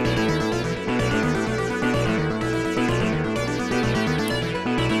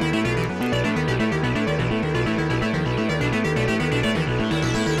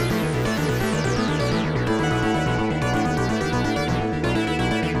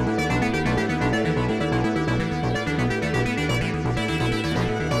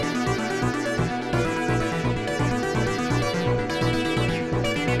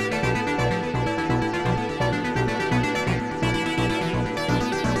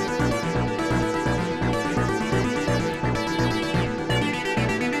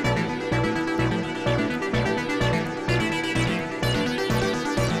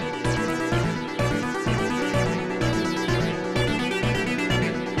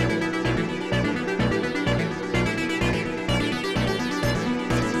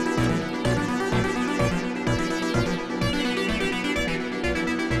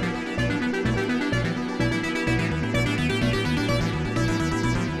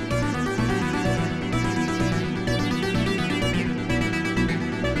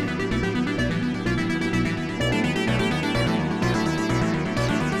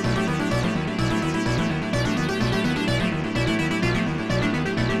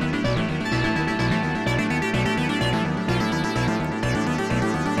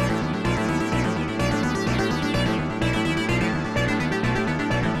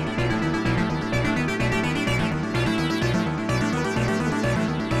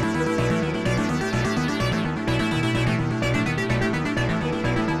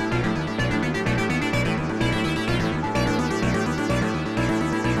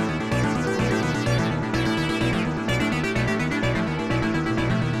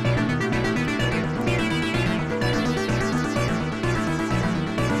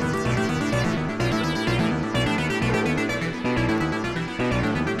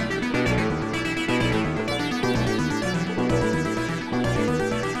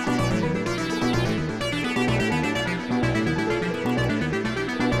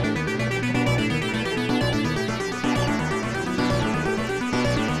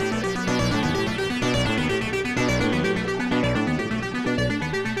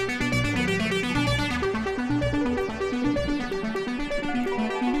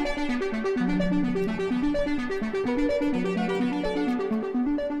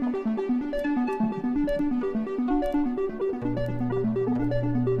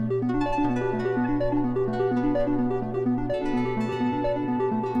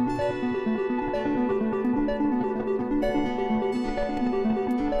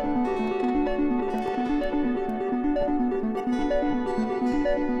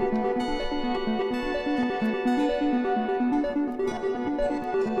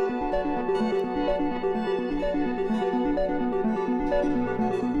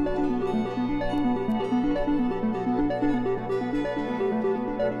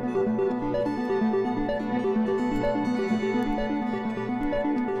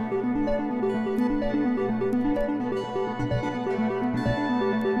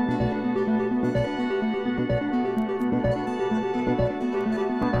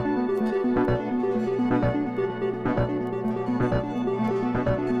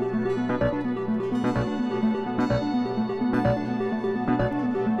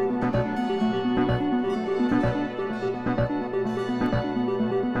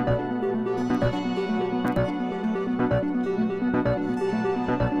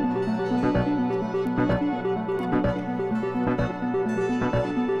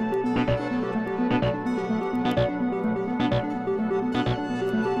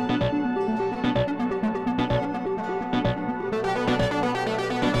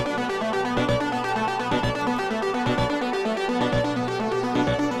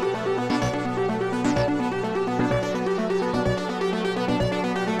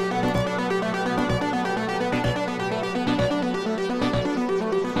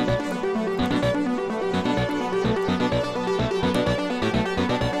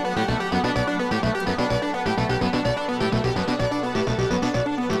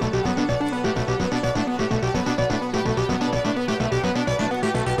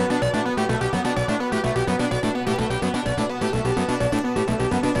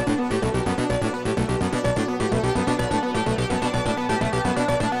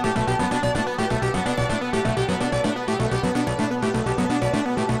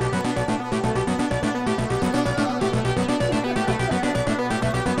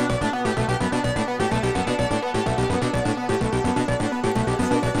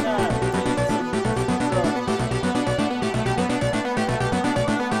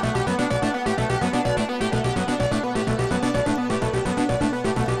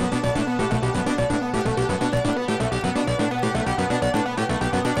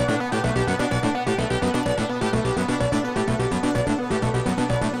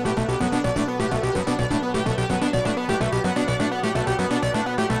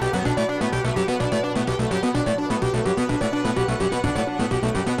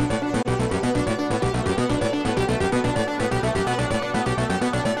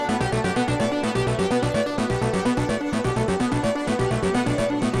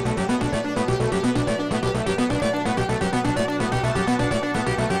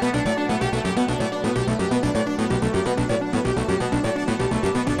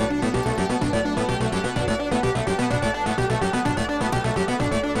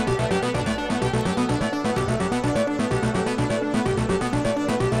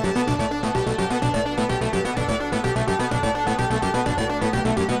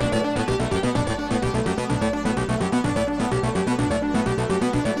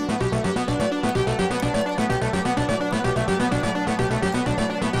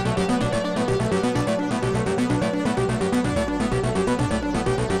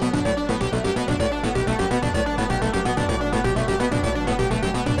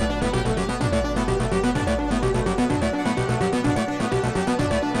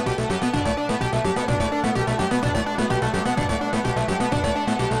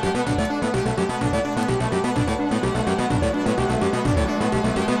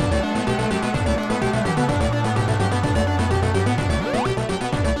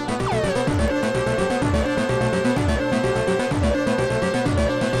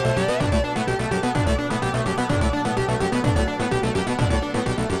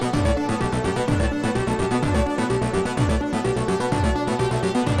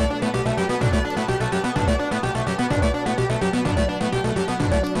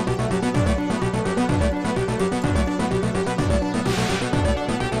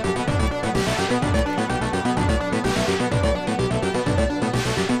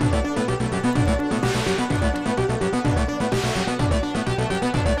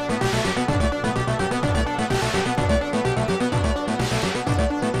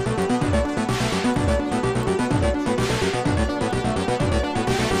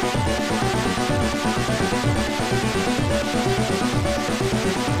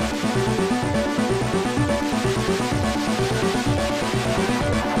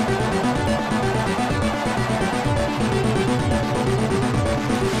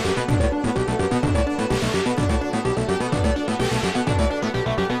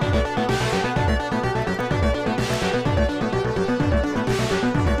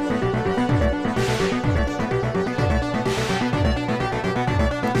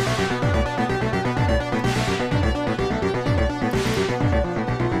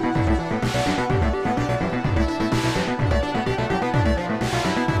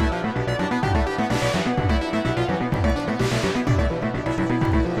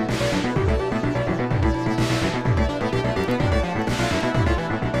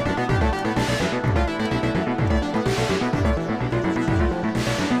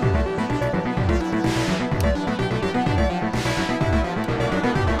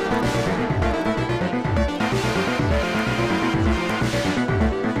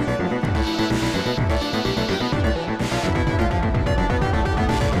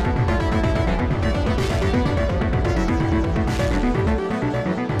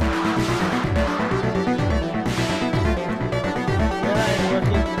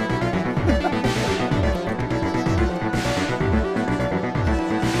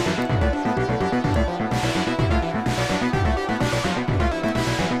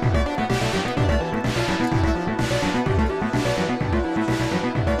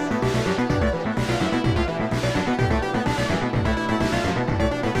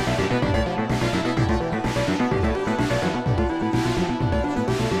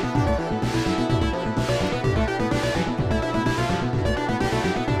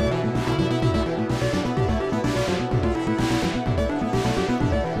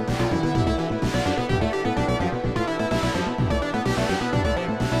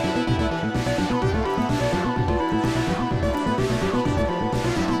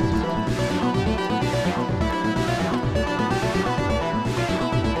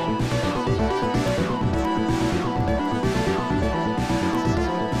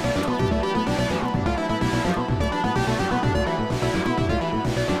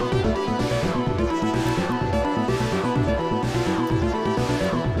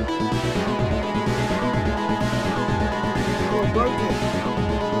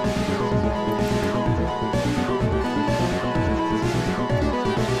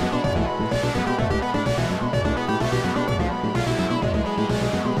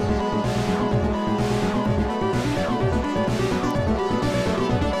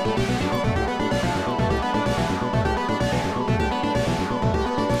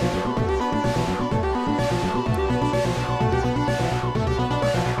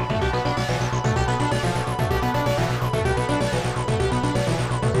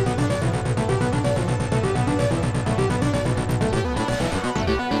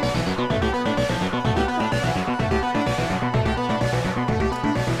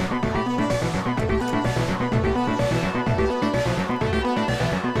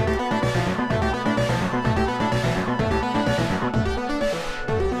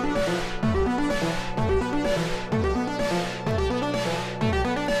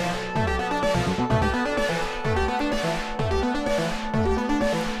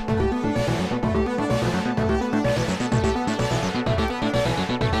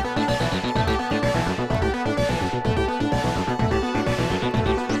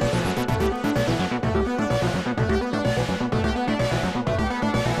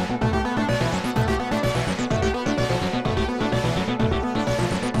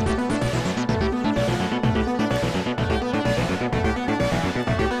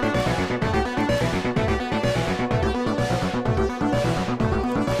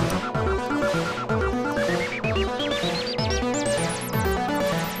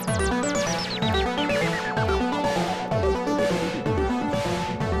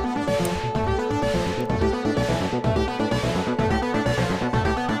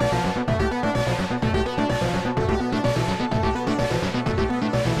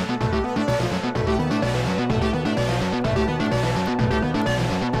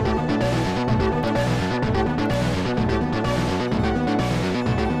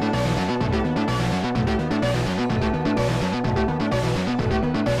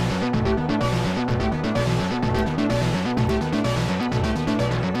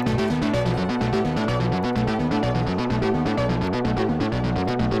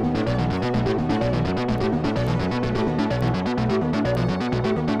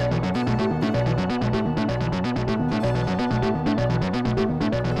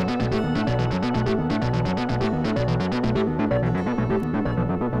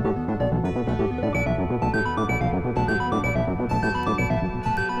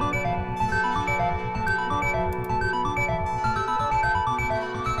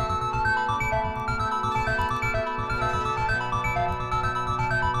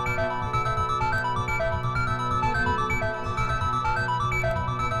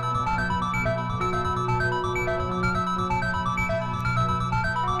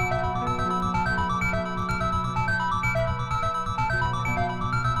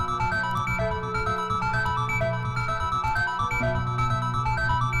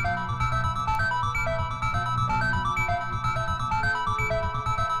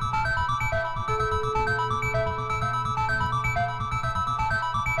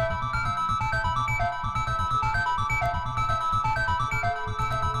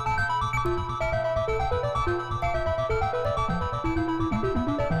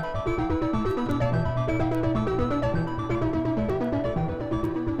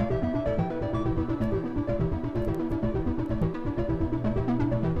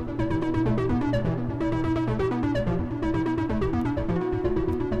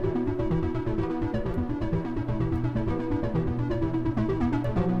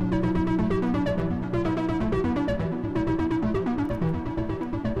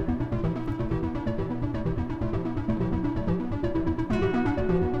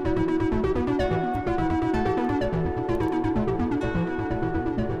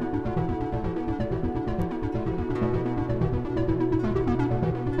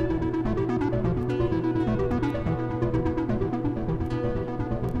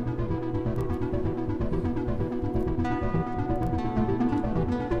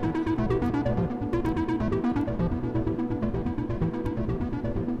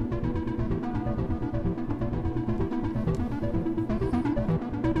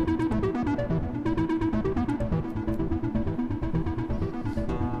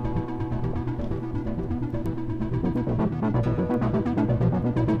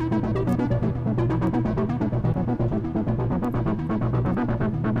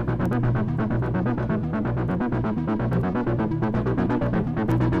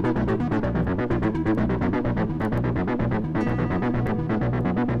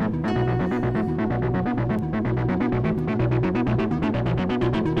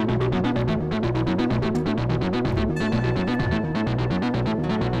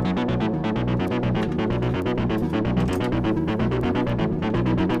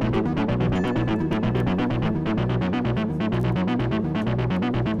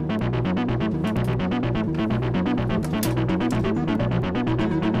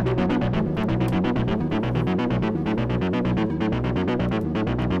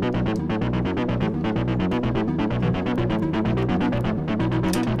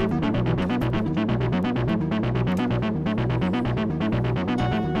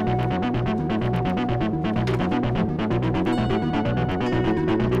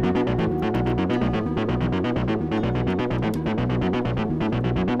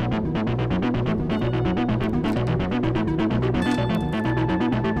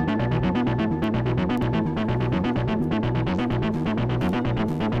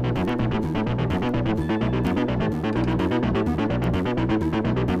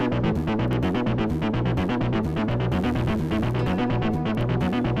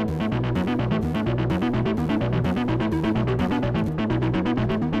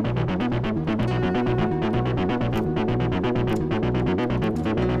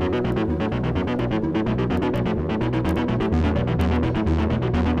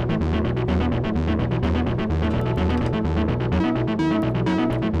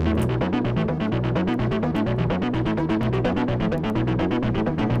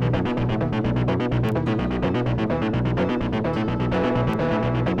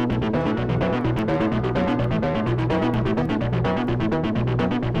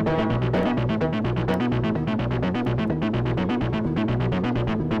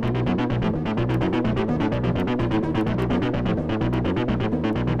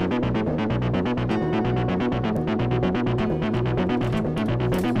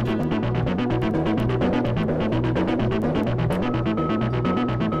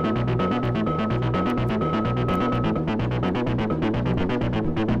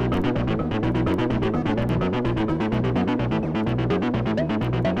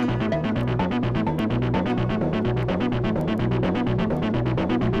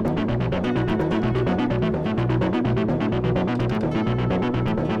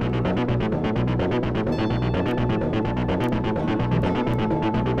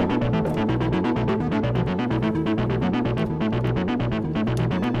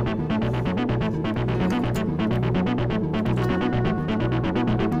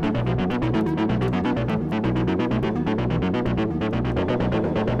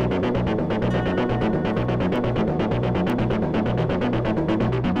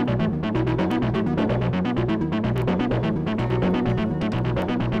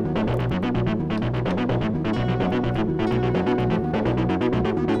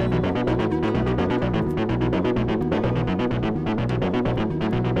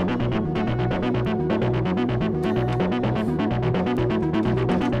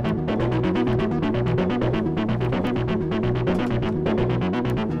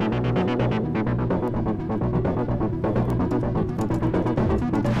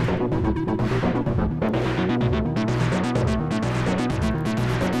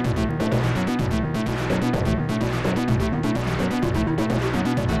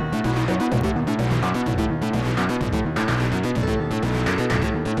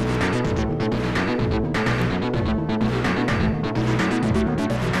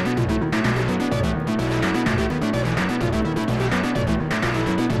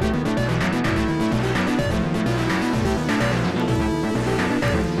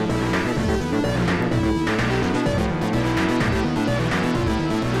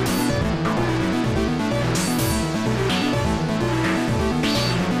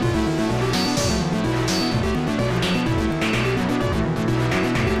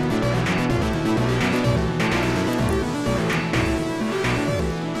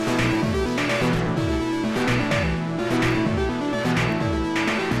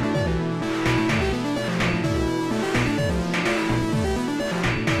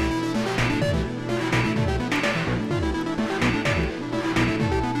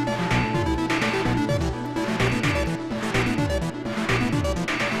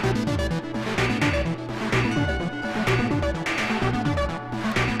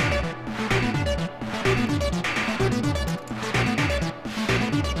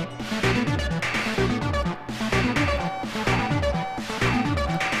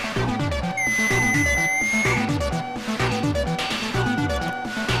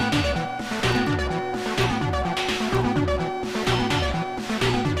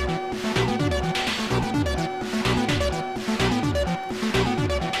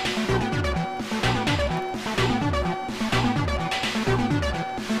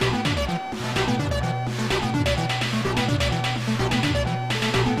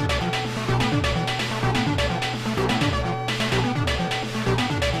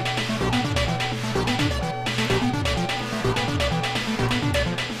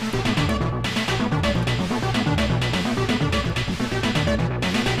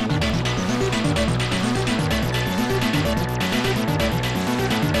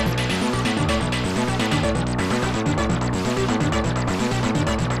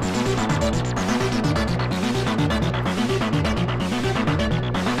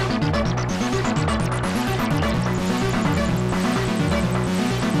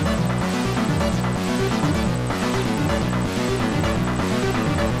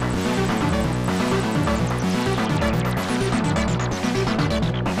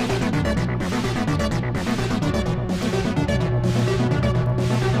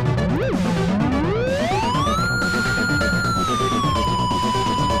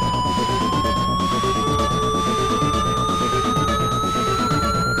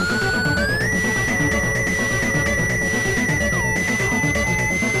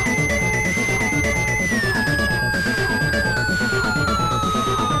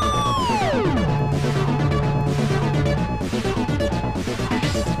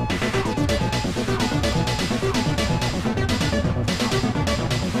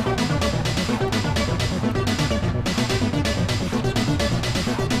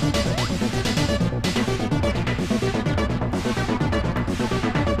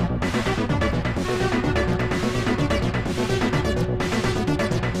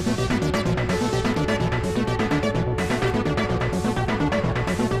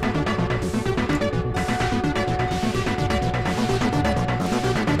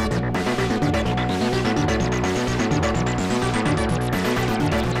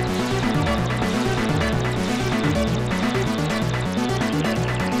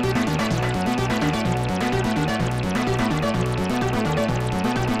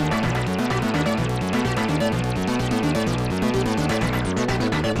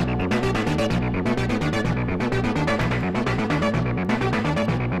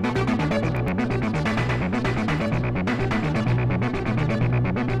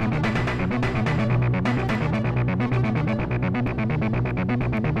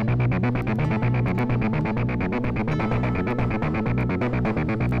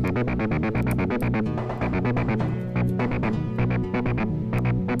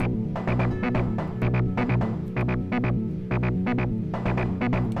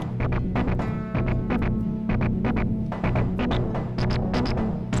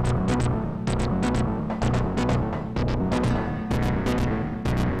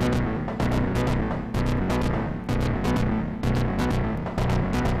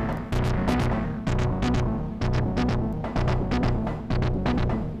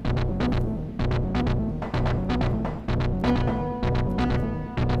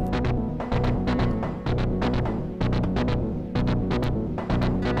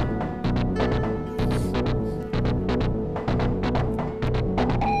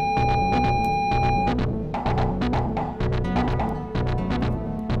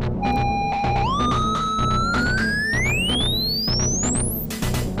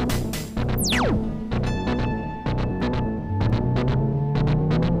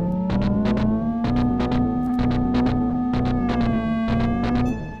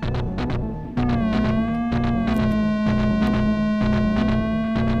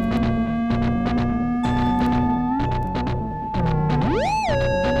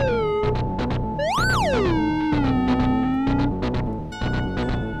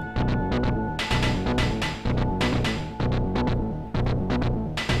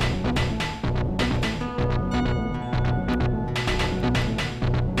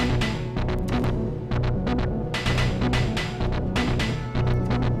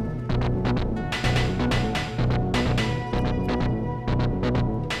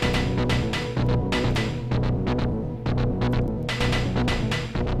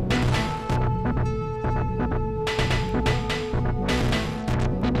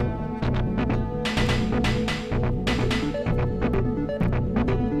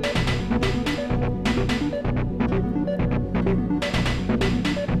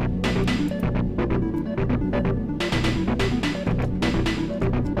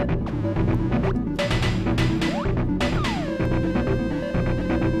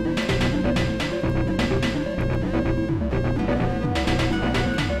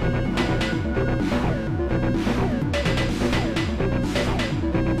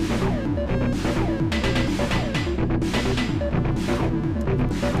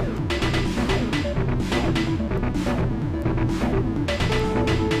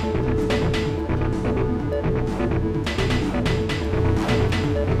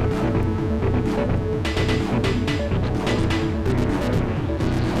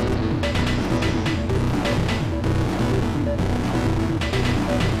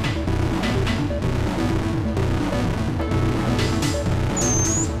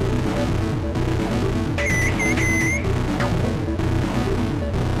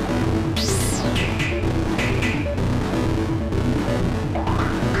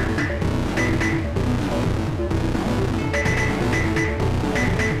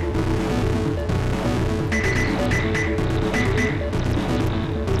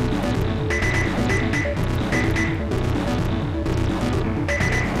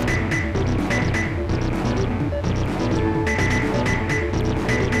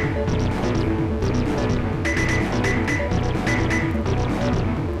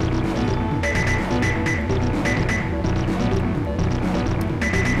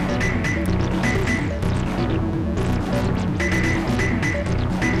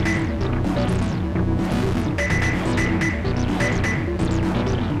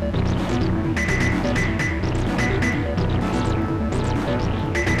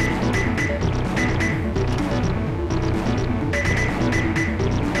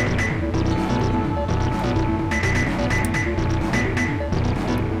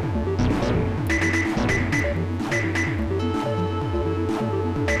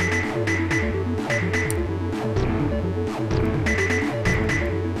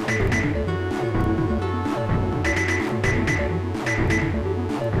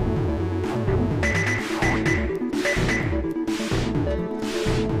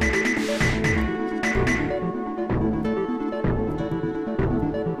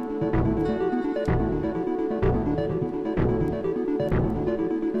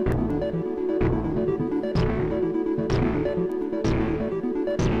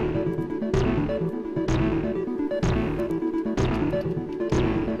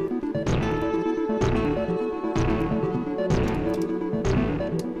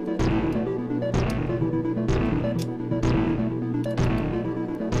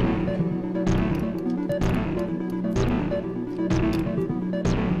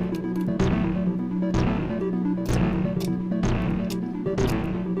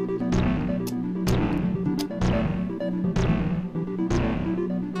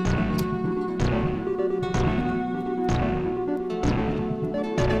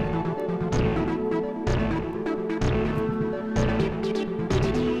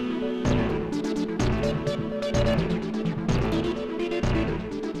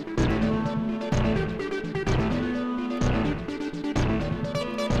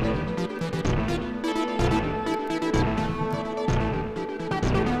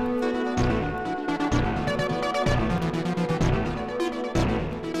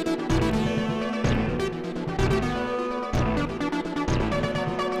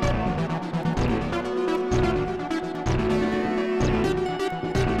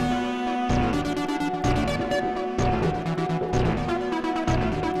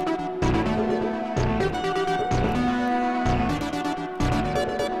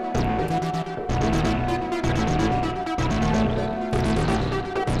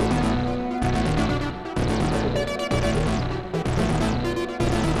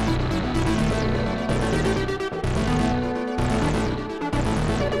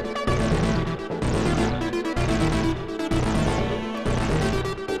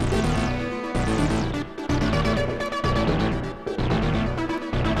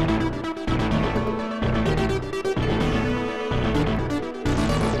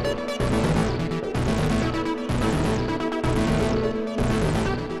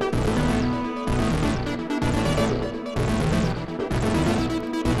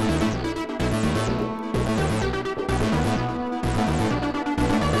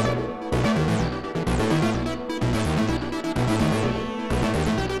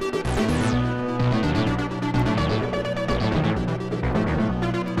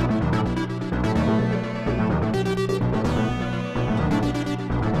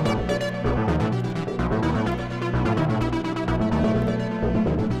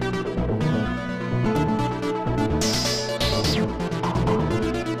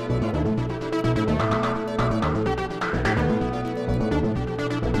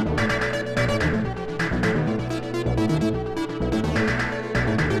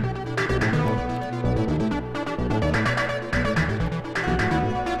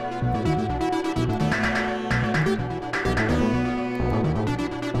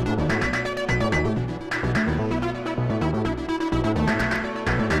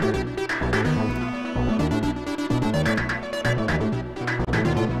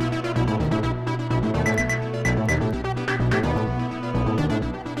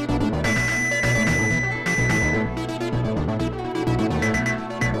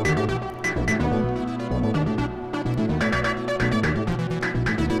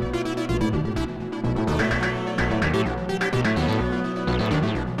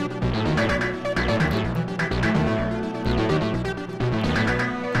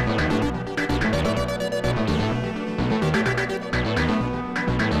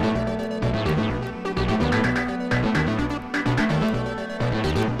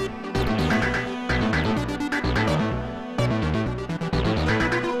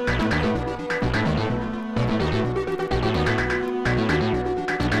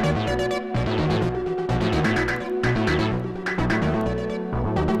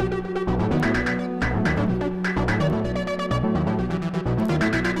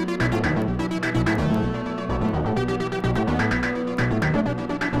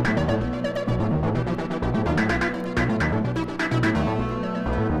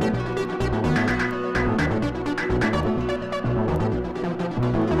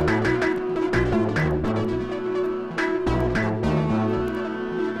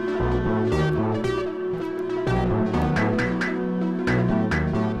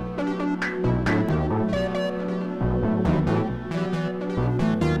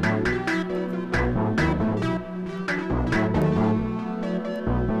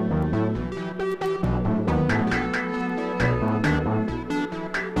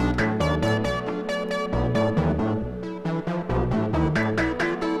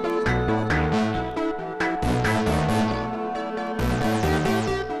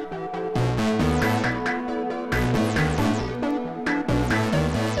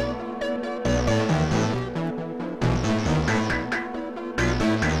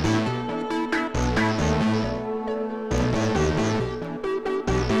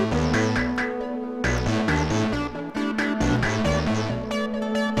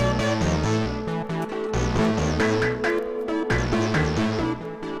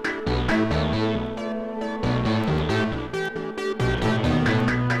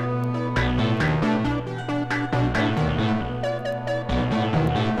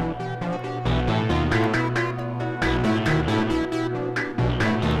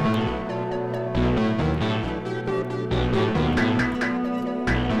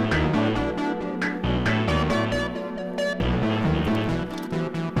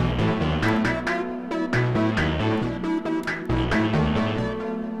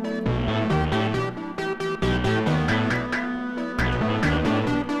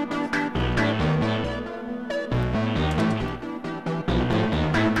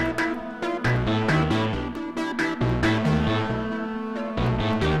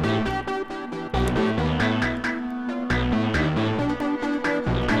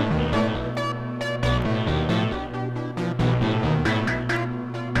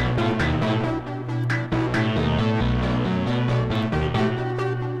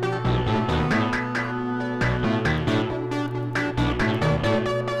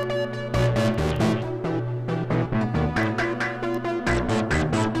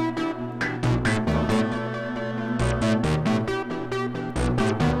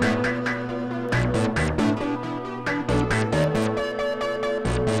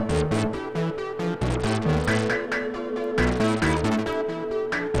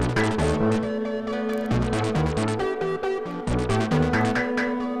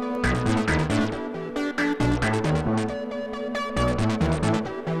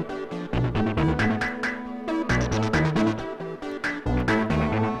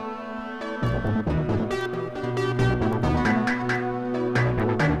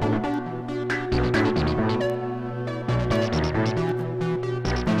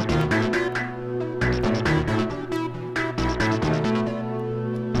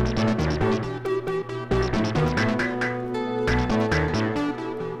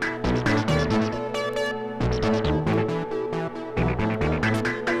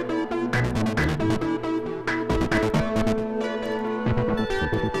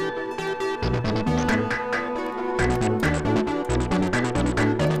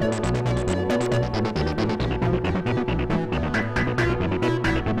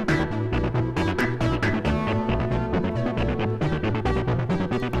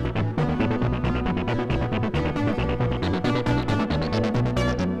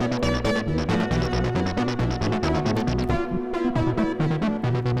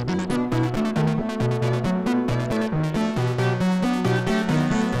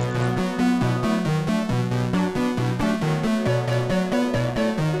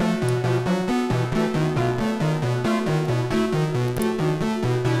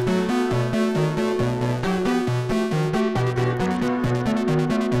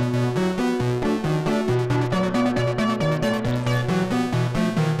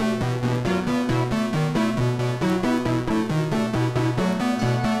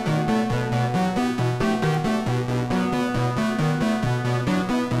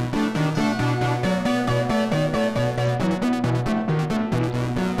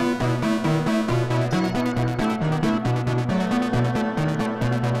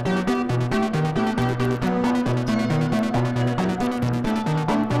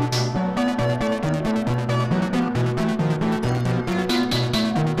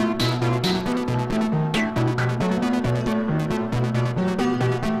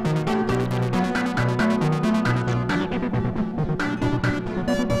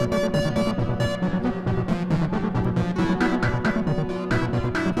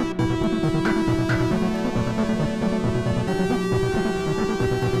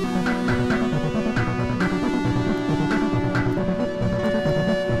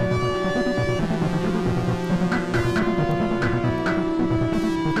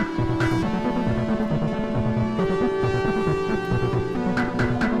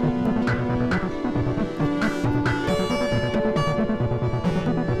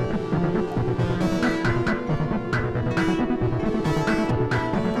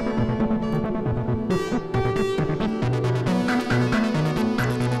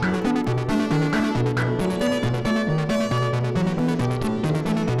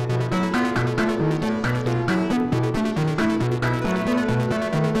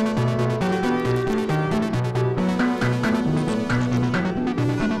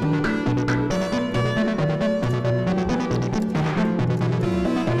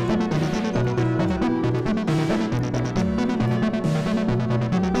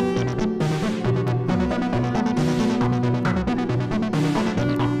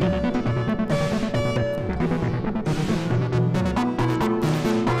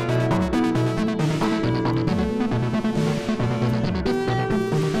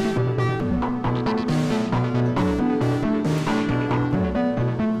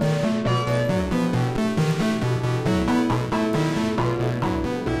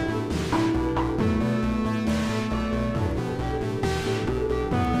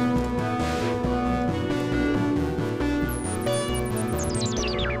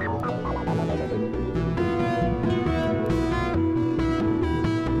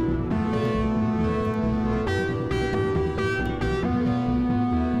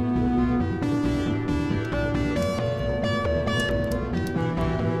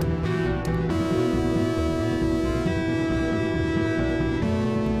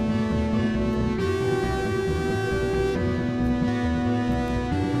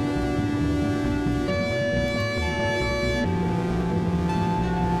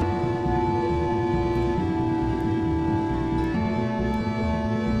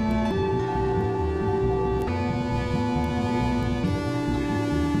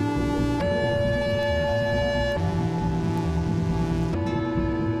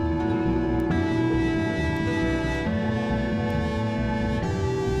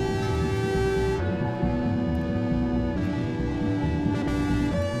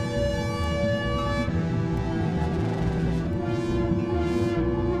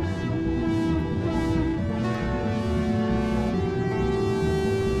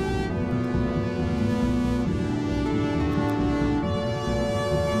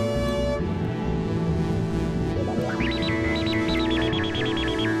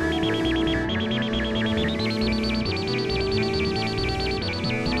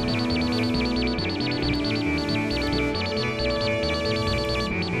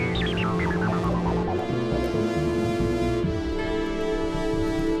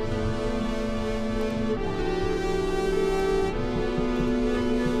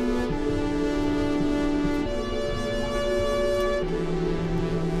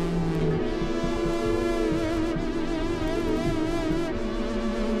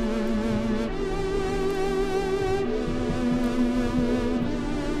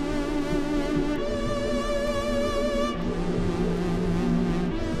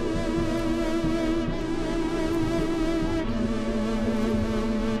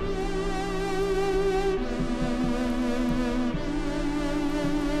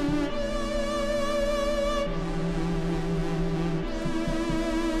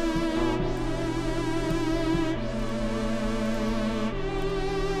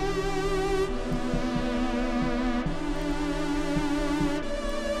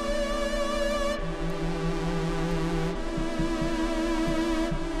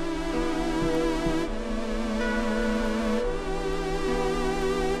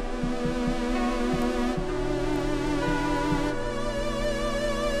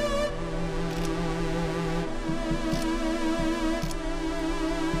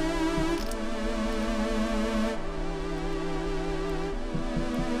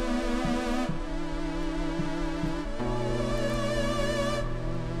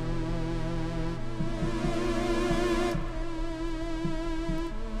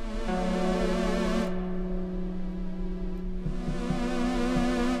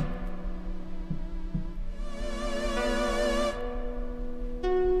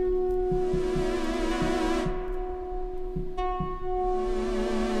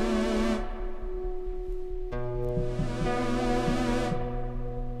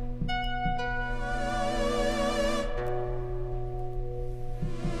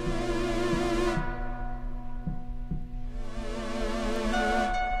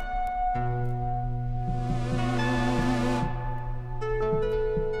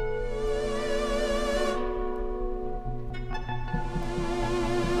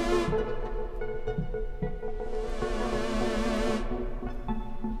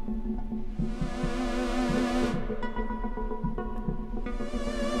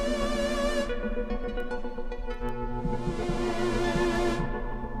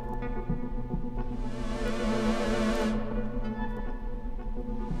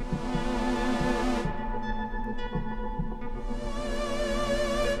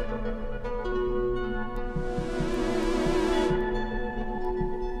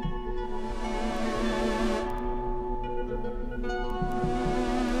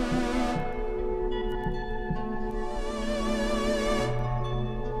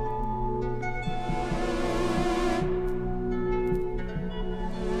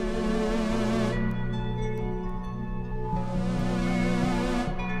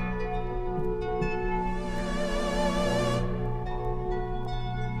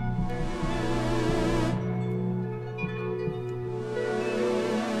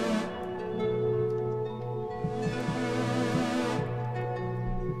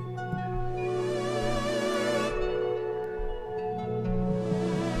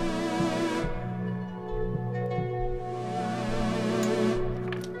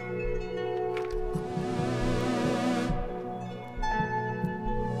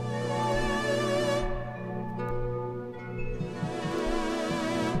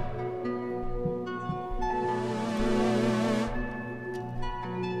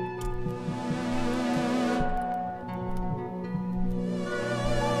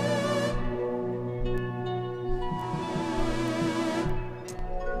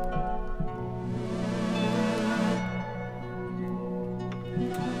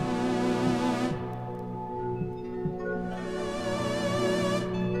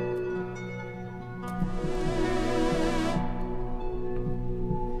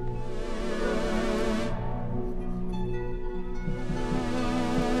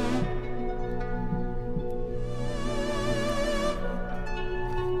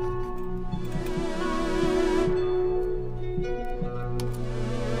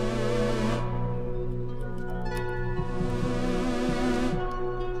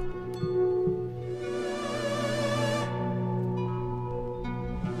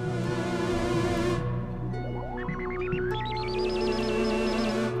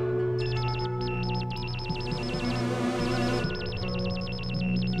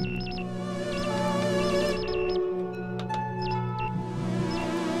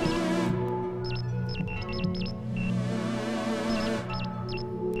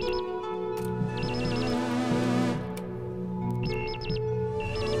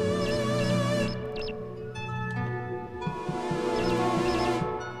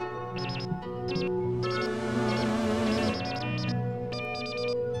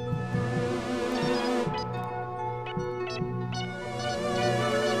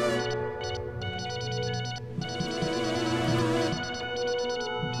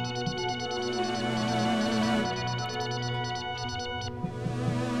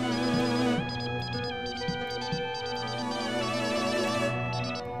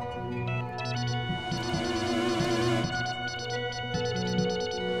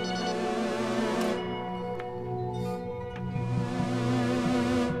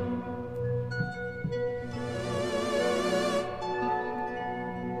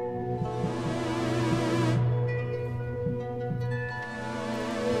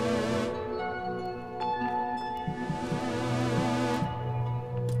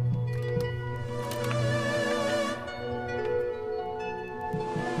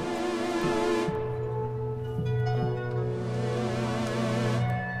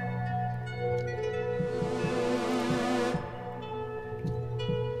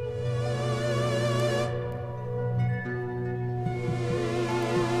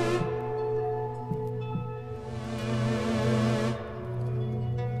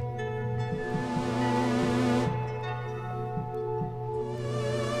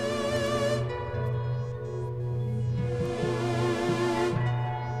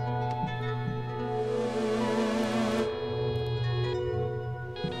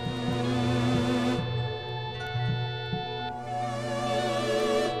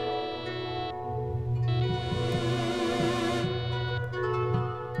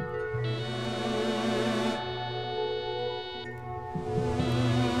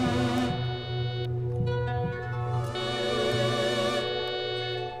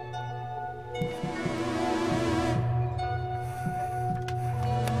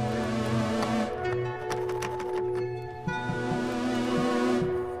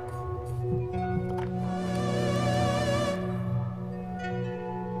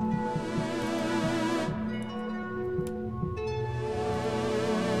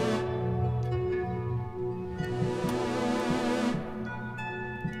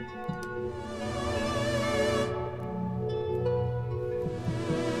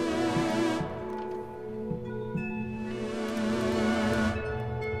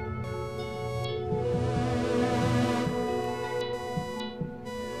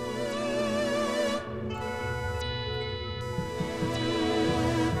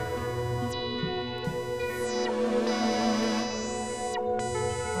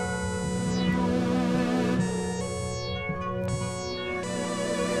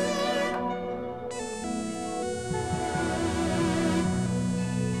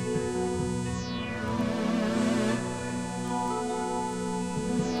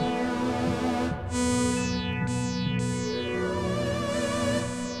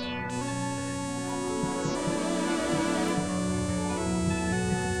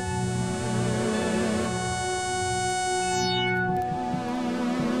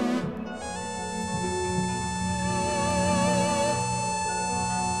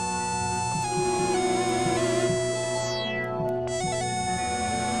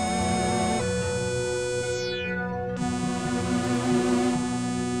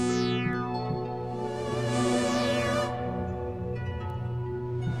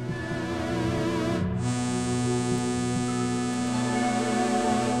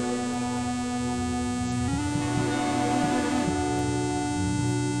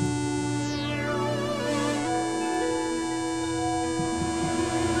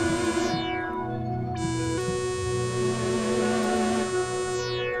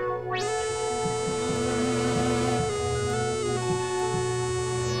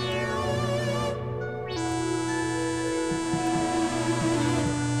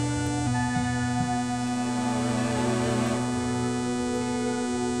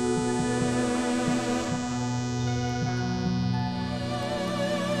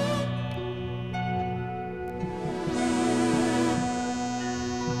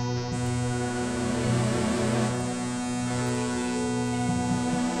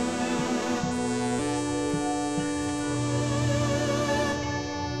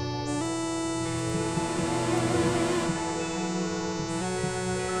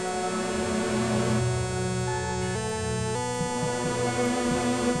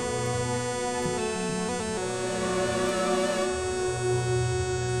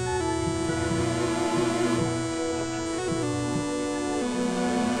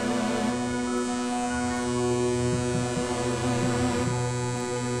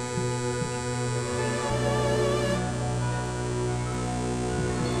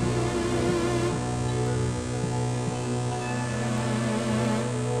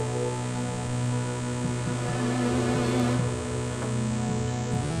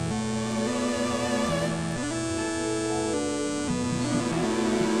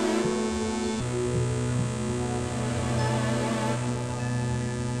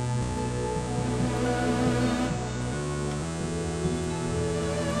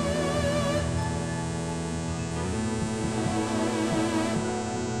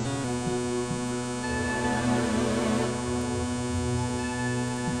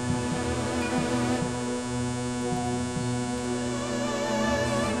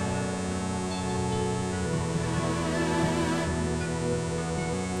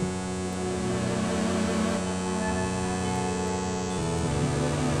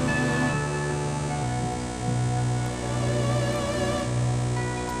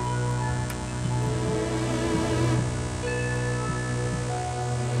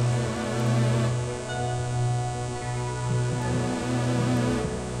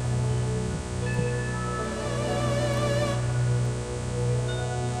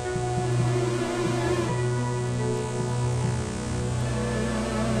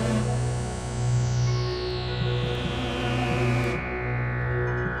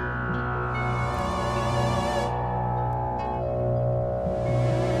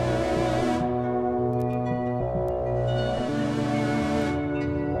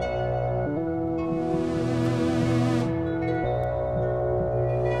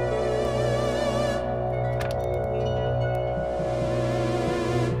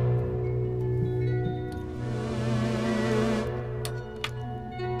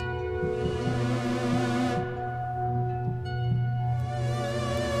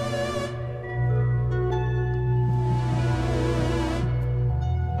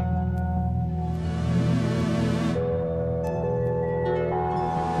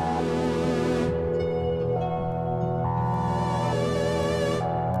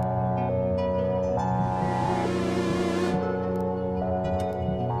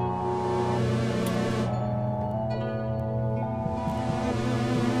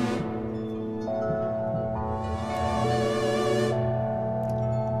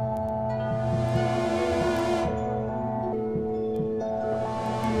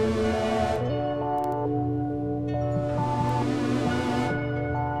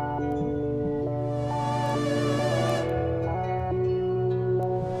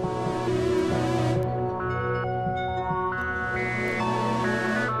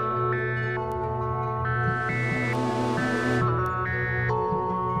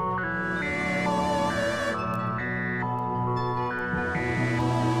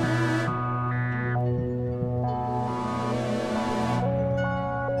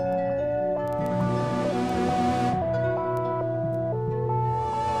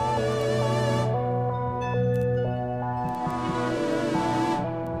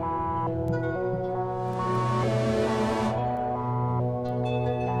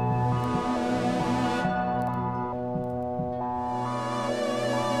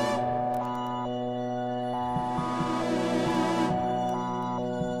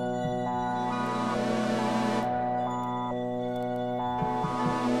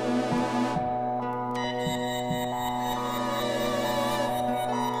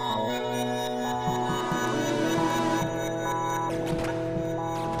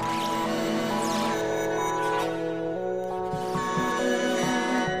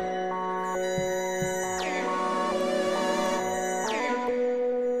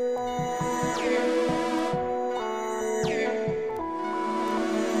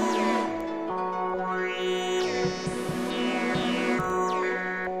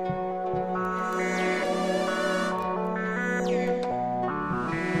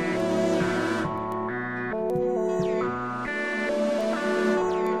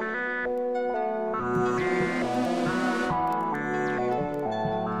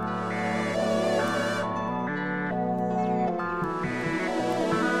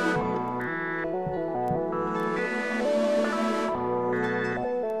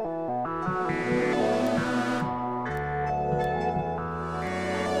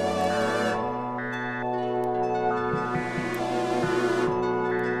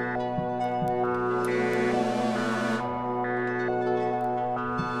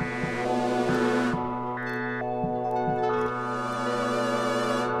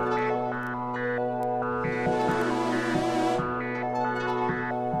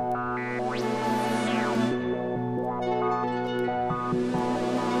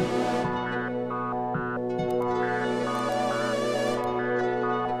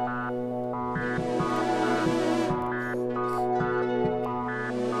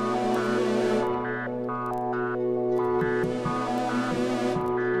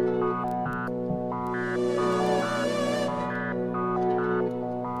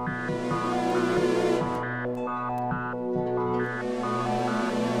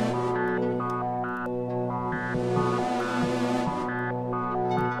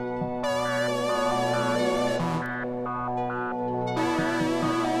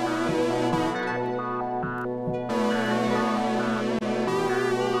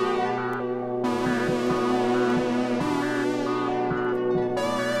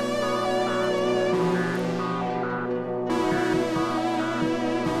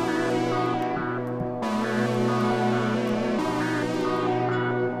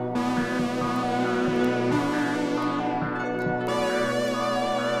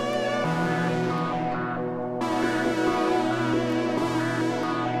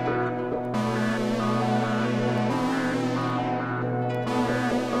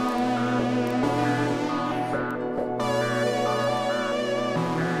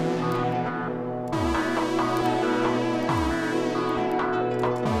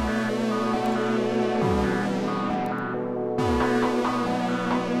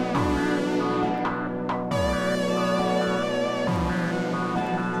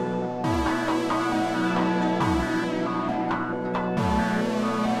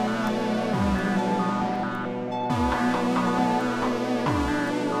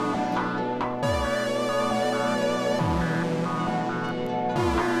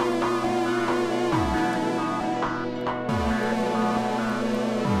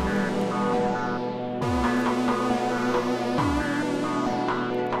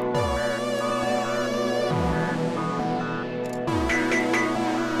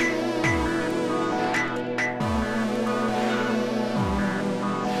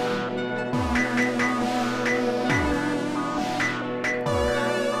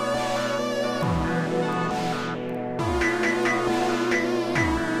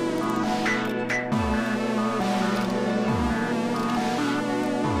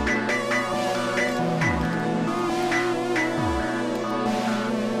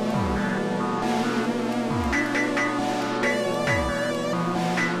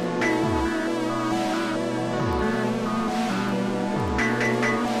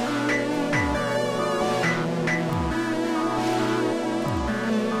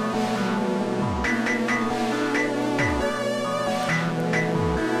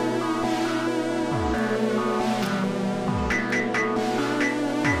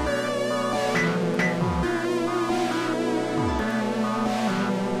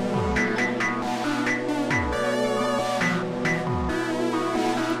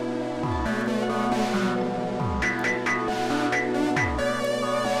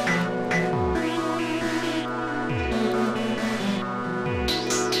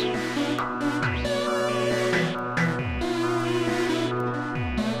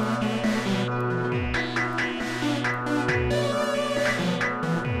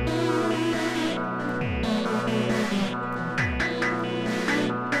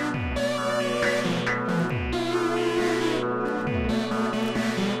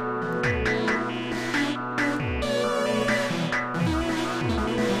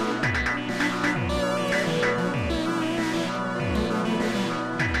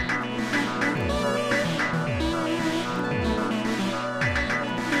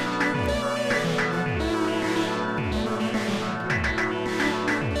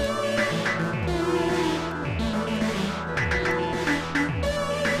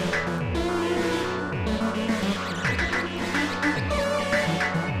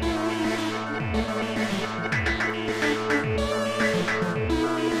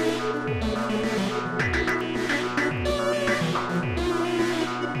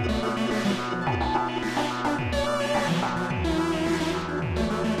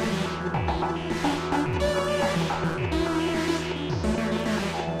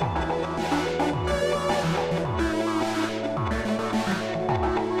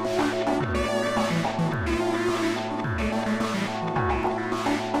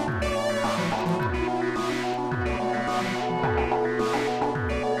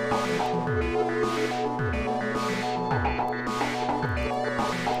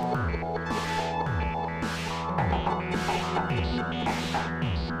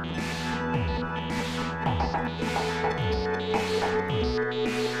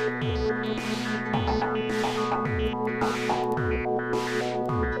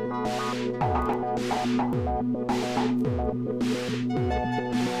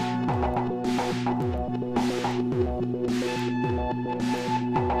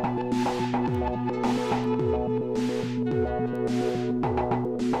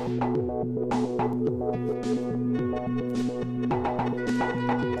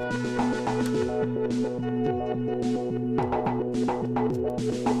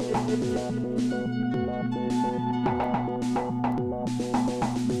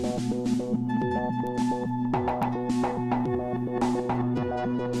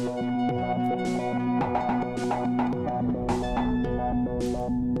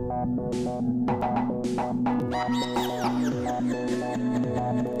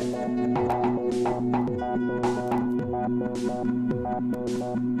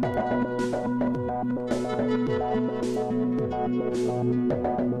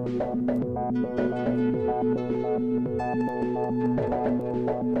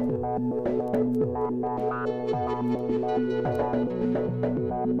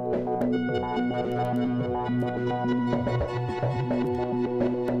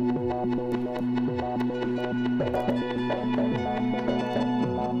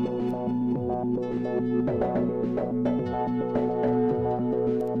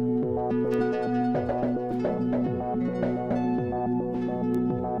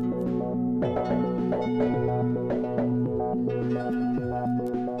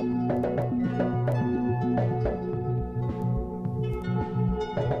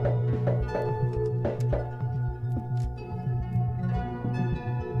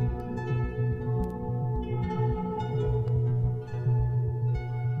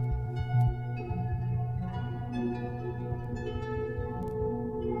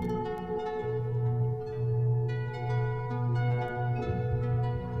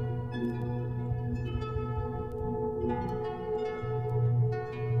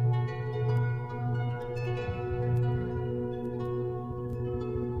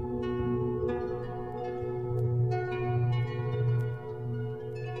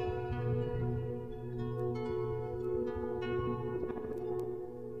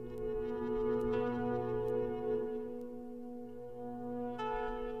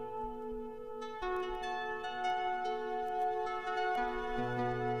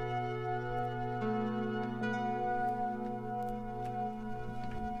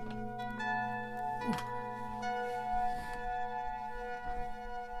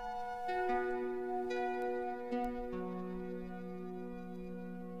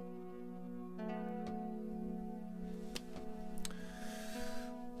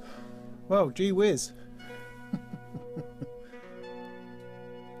 Well, gee whiz.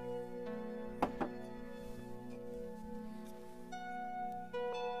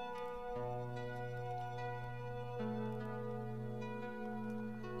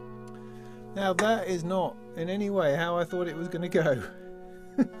 Now that is not in any way how I thought it was going to go.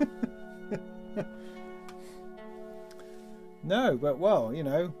 No, but well, you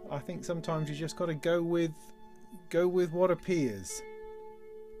know, I think sometimes you just got to go with what appears.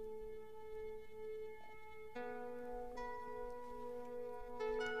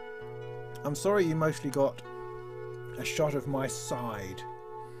 I'm sorry you mostly got a shot of my side.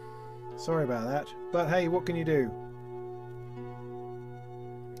 Sorry about that. But hey, what can you do?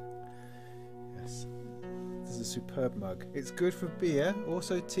 Yes. This is a superb mug. It's good for beer,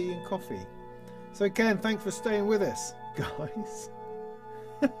 also tea and coffee. So Ken, thanks for staying with us, guys.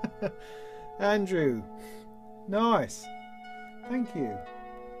 Andrew. Nice. Thank you.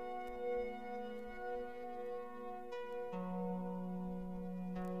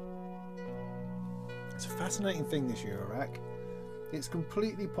 It's a fascinating thing this year, Iraq. It's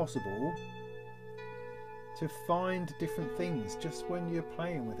completely possible to find different things just when you're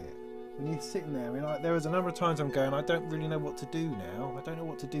playing with it. When you're sitting there, I mean, there was a number of times I'm going, I don't really know what to do now. I don't know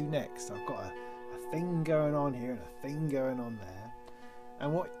what to do next. I've got a thing going on here and a thing going on there.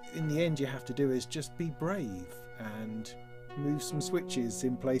 And what in the end you have to do is just be brave and move some switches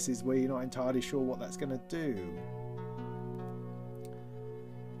in places where you're not entirely sure what that's going to do.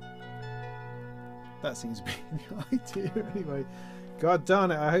 That seems to be the idea anyway. God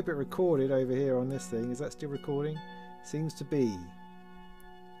darn it, I hope it recorded over here on this thing. Is that still recording? Seems to be.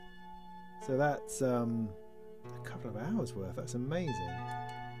 So that's a couple of hours worth. That's amazing.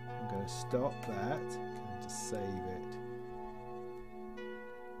 I'm going to stop that. I'm going to save it.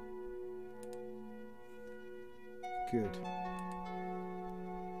 Good.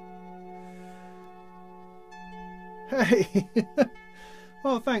 Hey!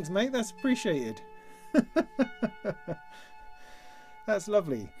 Well, thanks, mate. That's appreciated. That's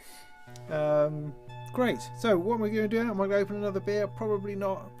lovely. Great. So what am I going to do now? Am I going to open another beer? Probably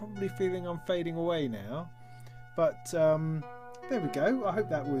not. Probably feeling I'm fading away now. But there we go. I hope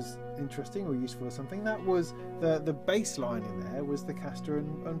that was interesting or useful or something. That was the bass line in there was the Castor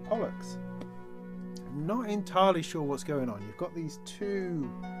and Pollux. I'm not entirely sure what's going on. You've got these two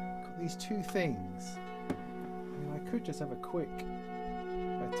things. I mean, I could just have a quick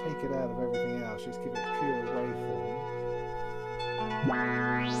take it out of everything else, just give it pure waveform.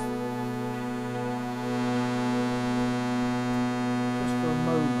 Just for a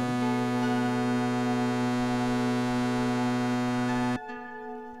moment.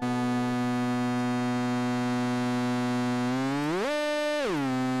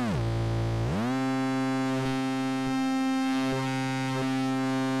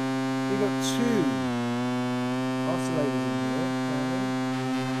 We've got two oscillators in here, apparently.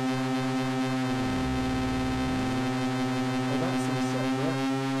 Oh, that's in separate.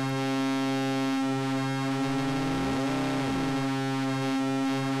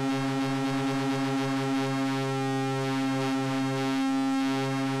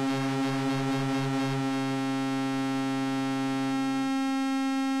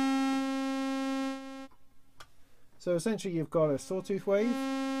 So essentially you've got a sawtooth wave,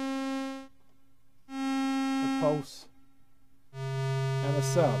 a pulse, and a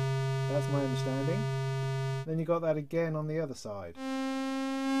sub. That's my understanding. Then you got that again on the other side. That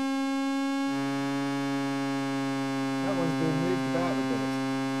one's being moved about a bit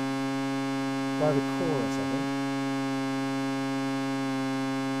by the chorus, I think,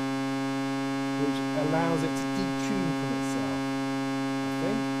 which allows it to detune from itself, I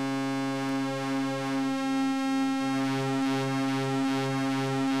think.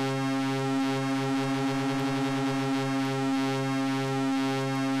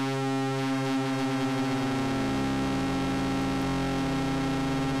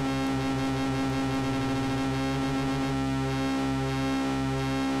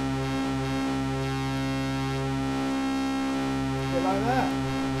 Like that.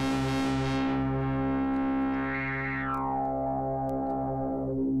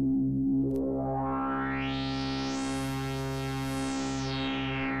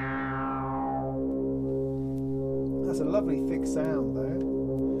 That's a lovely thick sound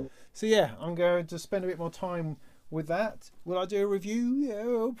though. So yeah, I'm going to spend a bit more time with that. Will I do a review?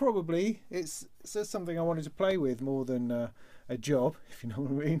 Yeah, probably. It's just something I wanted to play with more than a job, if you know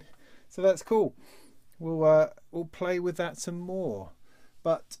what I mean. So that's cool. We'll play with that some more,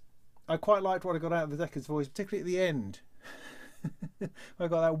 but I quite liked what I got out of the Deckard's voice, particularly at the end. I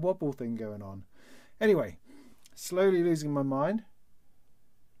got that wobble thing going on. Anyway, slowly losing my mind.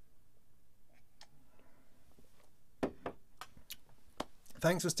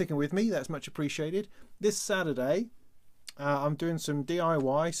 Thanks for sticking with me, that's much appreciated. This Saturday I'm doing some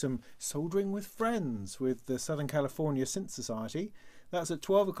DIY, some soldering with friends with the Southern California Synth Society. That's at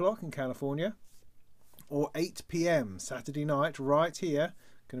 12 o'clock in California, or 8 PM Saturday night right here.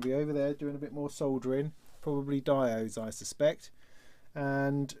 Going to be over there doing a bit more soldering, probably diodes I suspect,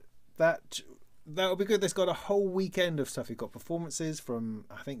 and that'll be good. There's got a whole weekend of stuff. You've got performances from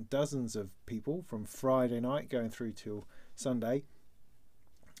I think dozens of people from Friday night going through till Sunday,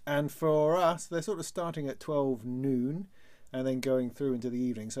 and for us they're sort of starting at 12 noon and then going through into the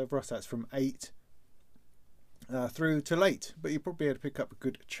evening. So for us that's from 8 through to late, but you'll probably be able to pick up a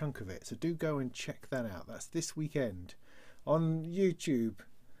good chunk of it, so do go and check that out. That's this weekend on YouTube.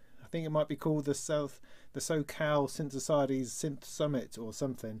 I think it might be called the SoCal Synth Society's Synth Summit or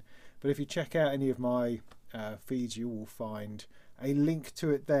something, but if you check out any of my feeds you will find a link to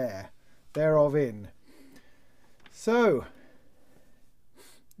it thereof in. So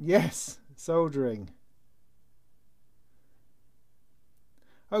yes, soldering.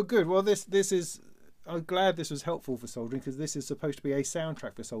 Oh good, well this is, I'm glad this was helpful for soldering, because this is supposed to be a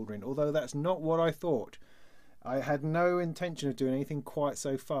soundtrack for soldering, although that's not what I thought. I had no intention of doing anything quite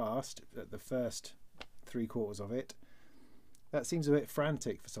so fast at the first 3/4 of it. That seems a bit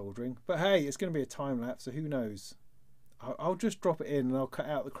frantic for soldering, but hey, it's going to be a time lapse, so who knows. I'll just drop it in and I'll cut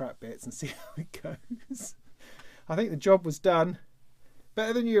out the crap bits and see how it goes. I think the job was done.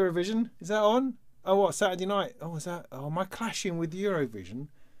 Better than Eurovision. Is that on? Oh, what, Saturday night? Oh, is that? Oh, am I clashing with Eurovision?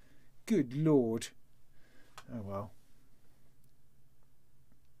 Good Lord. Oh well.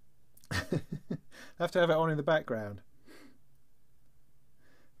 I have to have it on in the background.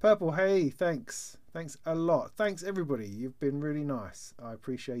 Purple, hey, thanks. Thanks a lot. Thanks everybody. You've been really nice. I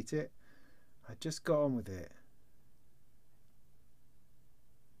appreciate it. I just got on with it.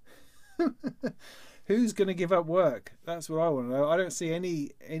 Who's going to give up work? That's what I want to know. I don't see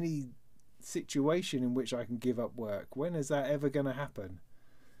any situation in which I can give up work. When is that ever going to happen?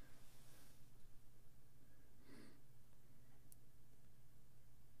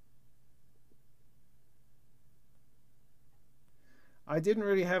 I didn't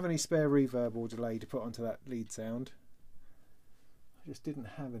really have any spare reverb or delay to put onto that lead sound. I just didn't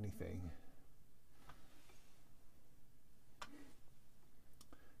have anything.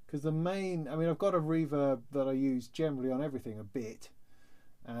 Because the main, I mean, I've got a reverb that I use generally on everything a bit,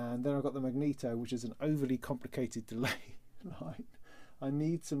 and then I've got the magneto, which is an overly complicated delay line. I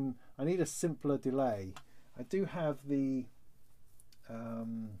need a simpler delay. I do have the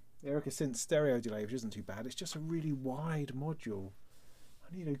Erica Synth stereo delay, which isn't too bad. It's just a really wide module.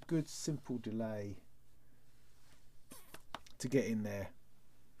 I need a good simple delay to get in there.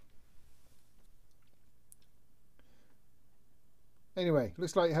 Anyway,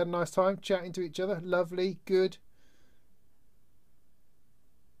 looks like you had a nice time chatting to each other. Lovely, good.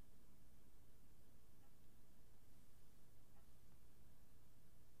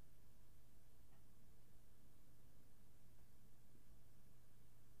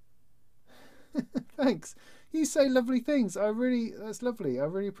 Thanks. You say lovely things. That's lovely. I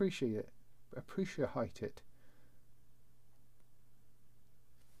really appreciate it. Appreciate it.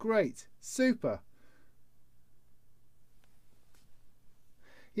 Great. Super.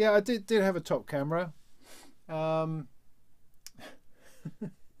 Yeah, I did have a top camera. And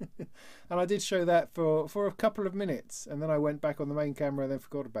I did show that for a couple of minutes, and then I went back on the main camera and then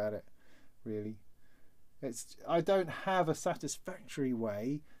forgot about it. Really. I don't have a satisfactory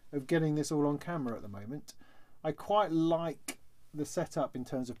way of getting this all on camera at the moment. I quite like the setup in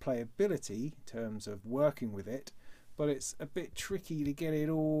terms of playability, in terms of working with it, but it's a bit tricky to get it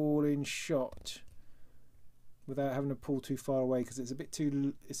all in shot without having to pull too far away, because it's a bit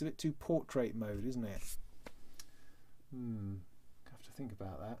too portrait mode, isn't it? I have to think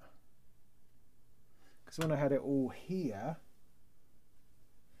about that. Because when I had it all here,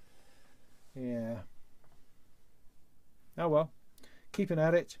 yeah. Oh well. Keeping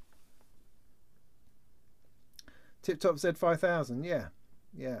at it. Tip Top Z5000,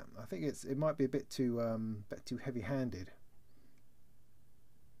 yeah. I think it might be a bit too heavy-handed.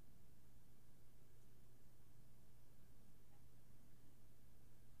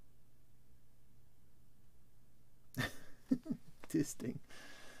 Disting.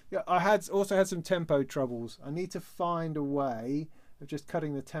 Yeah, I also had some tempo troubles. I need to find a way of just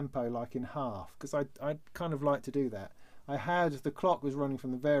cutting the tempo like in half, because I'd kind of like to do that. The clock was running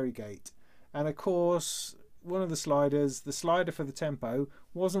from the varigate, and of course one of the slider for the tempo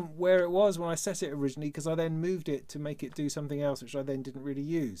wasn't where it was when I set it originally, because I then moved it to make it do something else which I then didn't really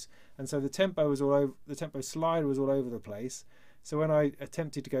use, and so the tempo slider was all over the place. So when I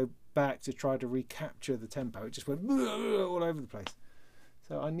attempted to go back to try to recapture the tempo, it just went all over the place.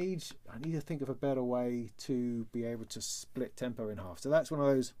 So I need to think of a better way to be able to split tempo in half. So that's one of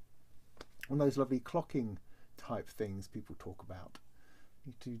those lovely clocking type things people talk about.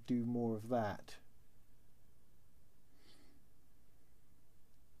 Need to do more of that.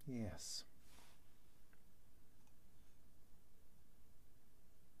 Yes.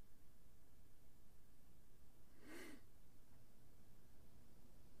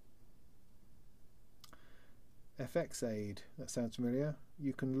 FX Aid, that sounds familiar.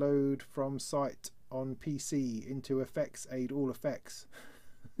 You can load from site on PC into FX Aid all effects.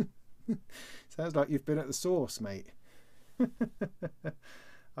 Sounds like you've been at the source, mate.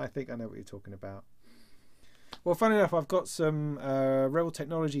 I think I know what you're talking about. Well, funny enough, I've got some Rebel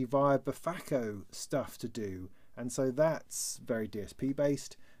Technology via Bafako stuff to do, and so that's very DSP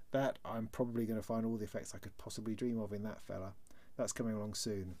based. That I'm probably going to find all the effects I could possibly dream of in that fella. That's coming along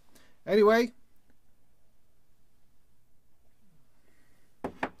soon. Anyway,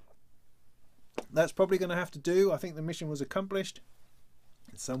 that's probably going to have to do. I think the mission was accomplished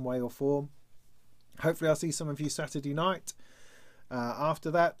in some way or form. Hopefully I'll see some of you Saturday night.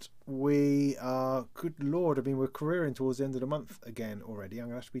 After that, we are, good lord, I mean, we're careering towards the end of the month again already. I'm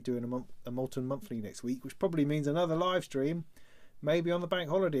going to have to be doing a Molten Monthly next week, which probably means another live stream, maybe on the bank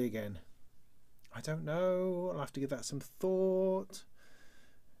holiday again. I don't know. I'll have to give that some thought.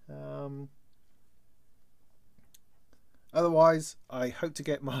 Otherwise, I hope to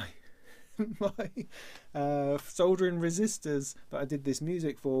get my soldering resistors that I did this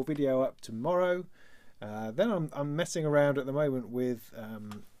music for video up tomorrow. Then I'm messing around at the moment with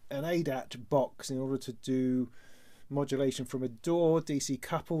an ADAT box in order to do modulation from a door DC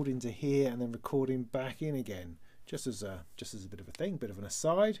coupled into here and then recording back in again, just as a bit of a thing, bit of an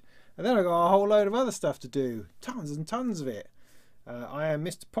aside. And then I've got a whole load of other stuff to do, tons and tons of it. I am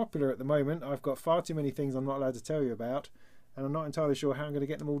Mr. Popular at the moment. I've got far too many things I'm not allowed to tell you about, and I'm not entirely sure how I'm going to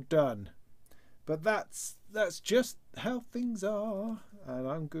get them all done. But that's just how things are, and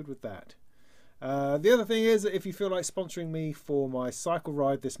I'm good with that. The other thing is that if you feel like sponsoring me for my cycle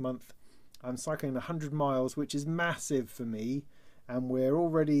ride this month, I'm cycling 100 miles, which is massive for me, and we're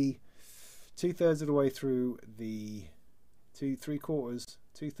already 2/3 of the way through the 3/4,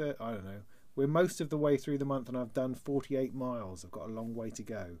 2/3, I don't know. We're most of the way through the month, and I've done 48 miles. I've got a long way to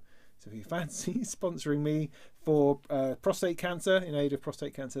go. So if you fancy sponsoring me for prostate cancer, in aid of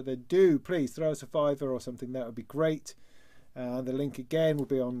prostate cancer, then do please throw us a $5 or something. That would be great. The link again will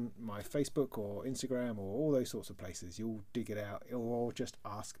be on my Facebook or Instagram or all those sorts of places. You'll dig it out, or just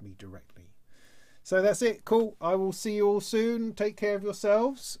ask me directly. So that's it. Cool. I will see you all soon. Take care of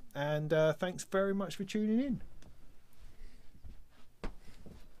yourselves, and thanks very much for tuning in.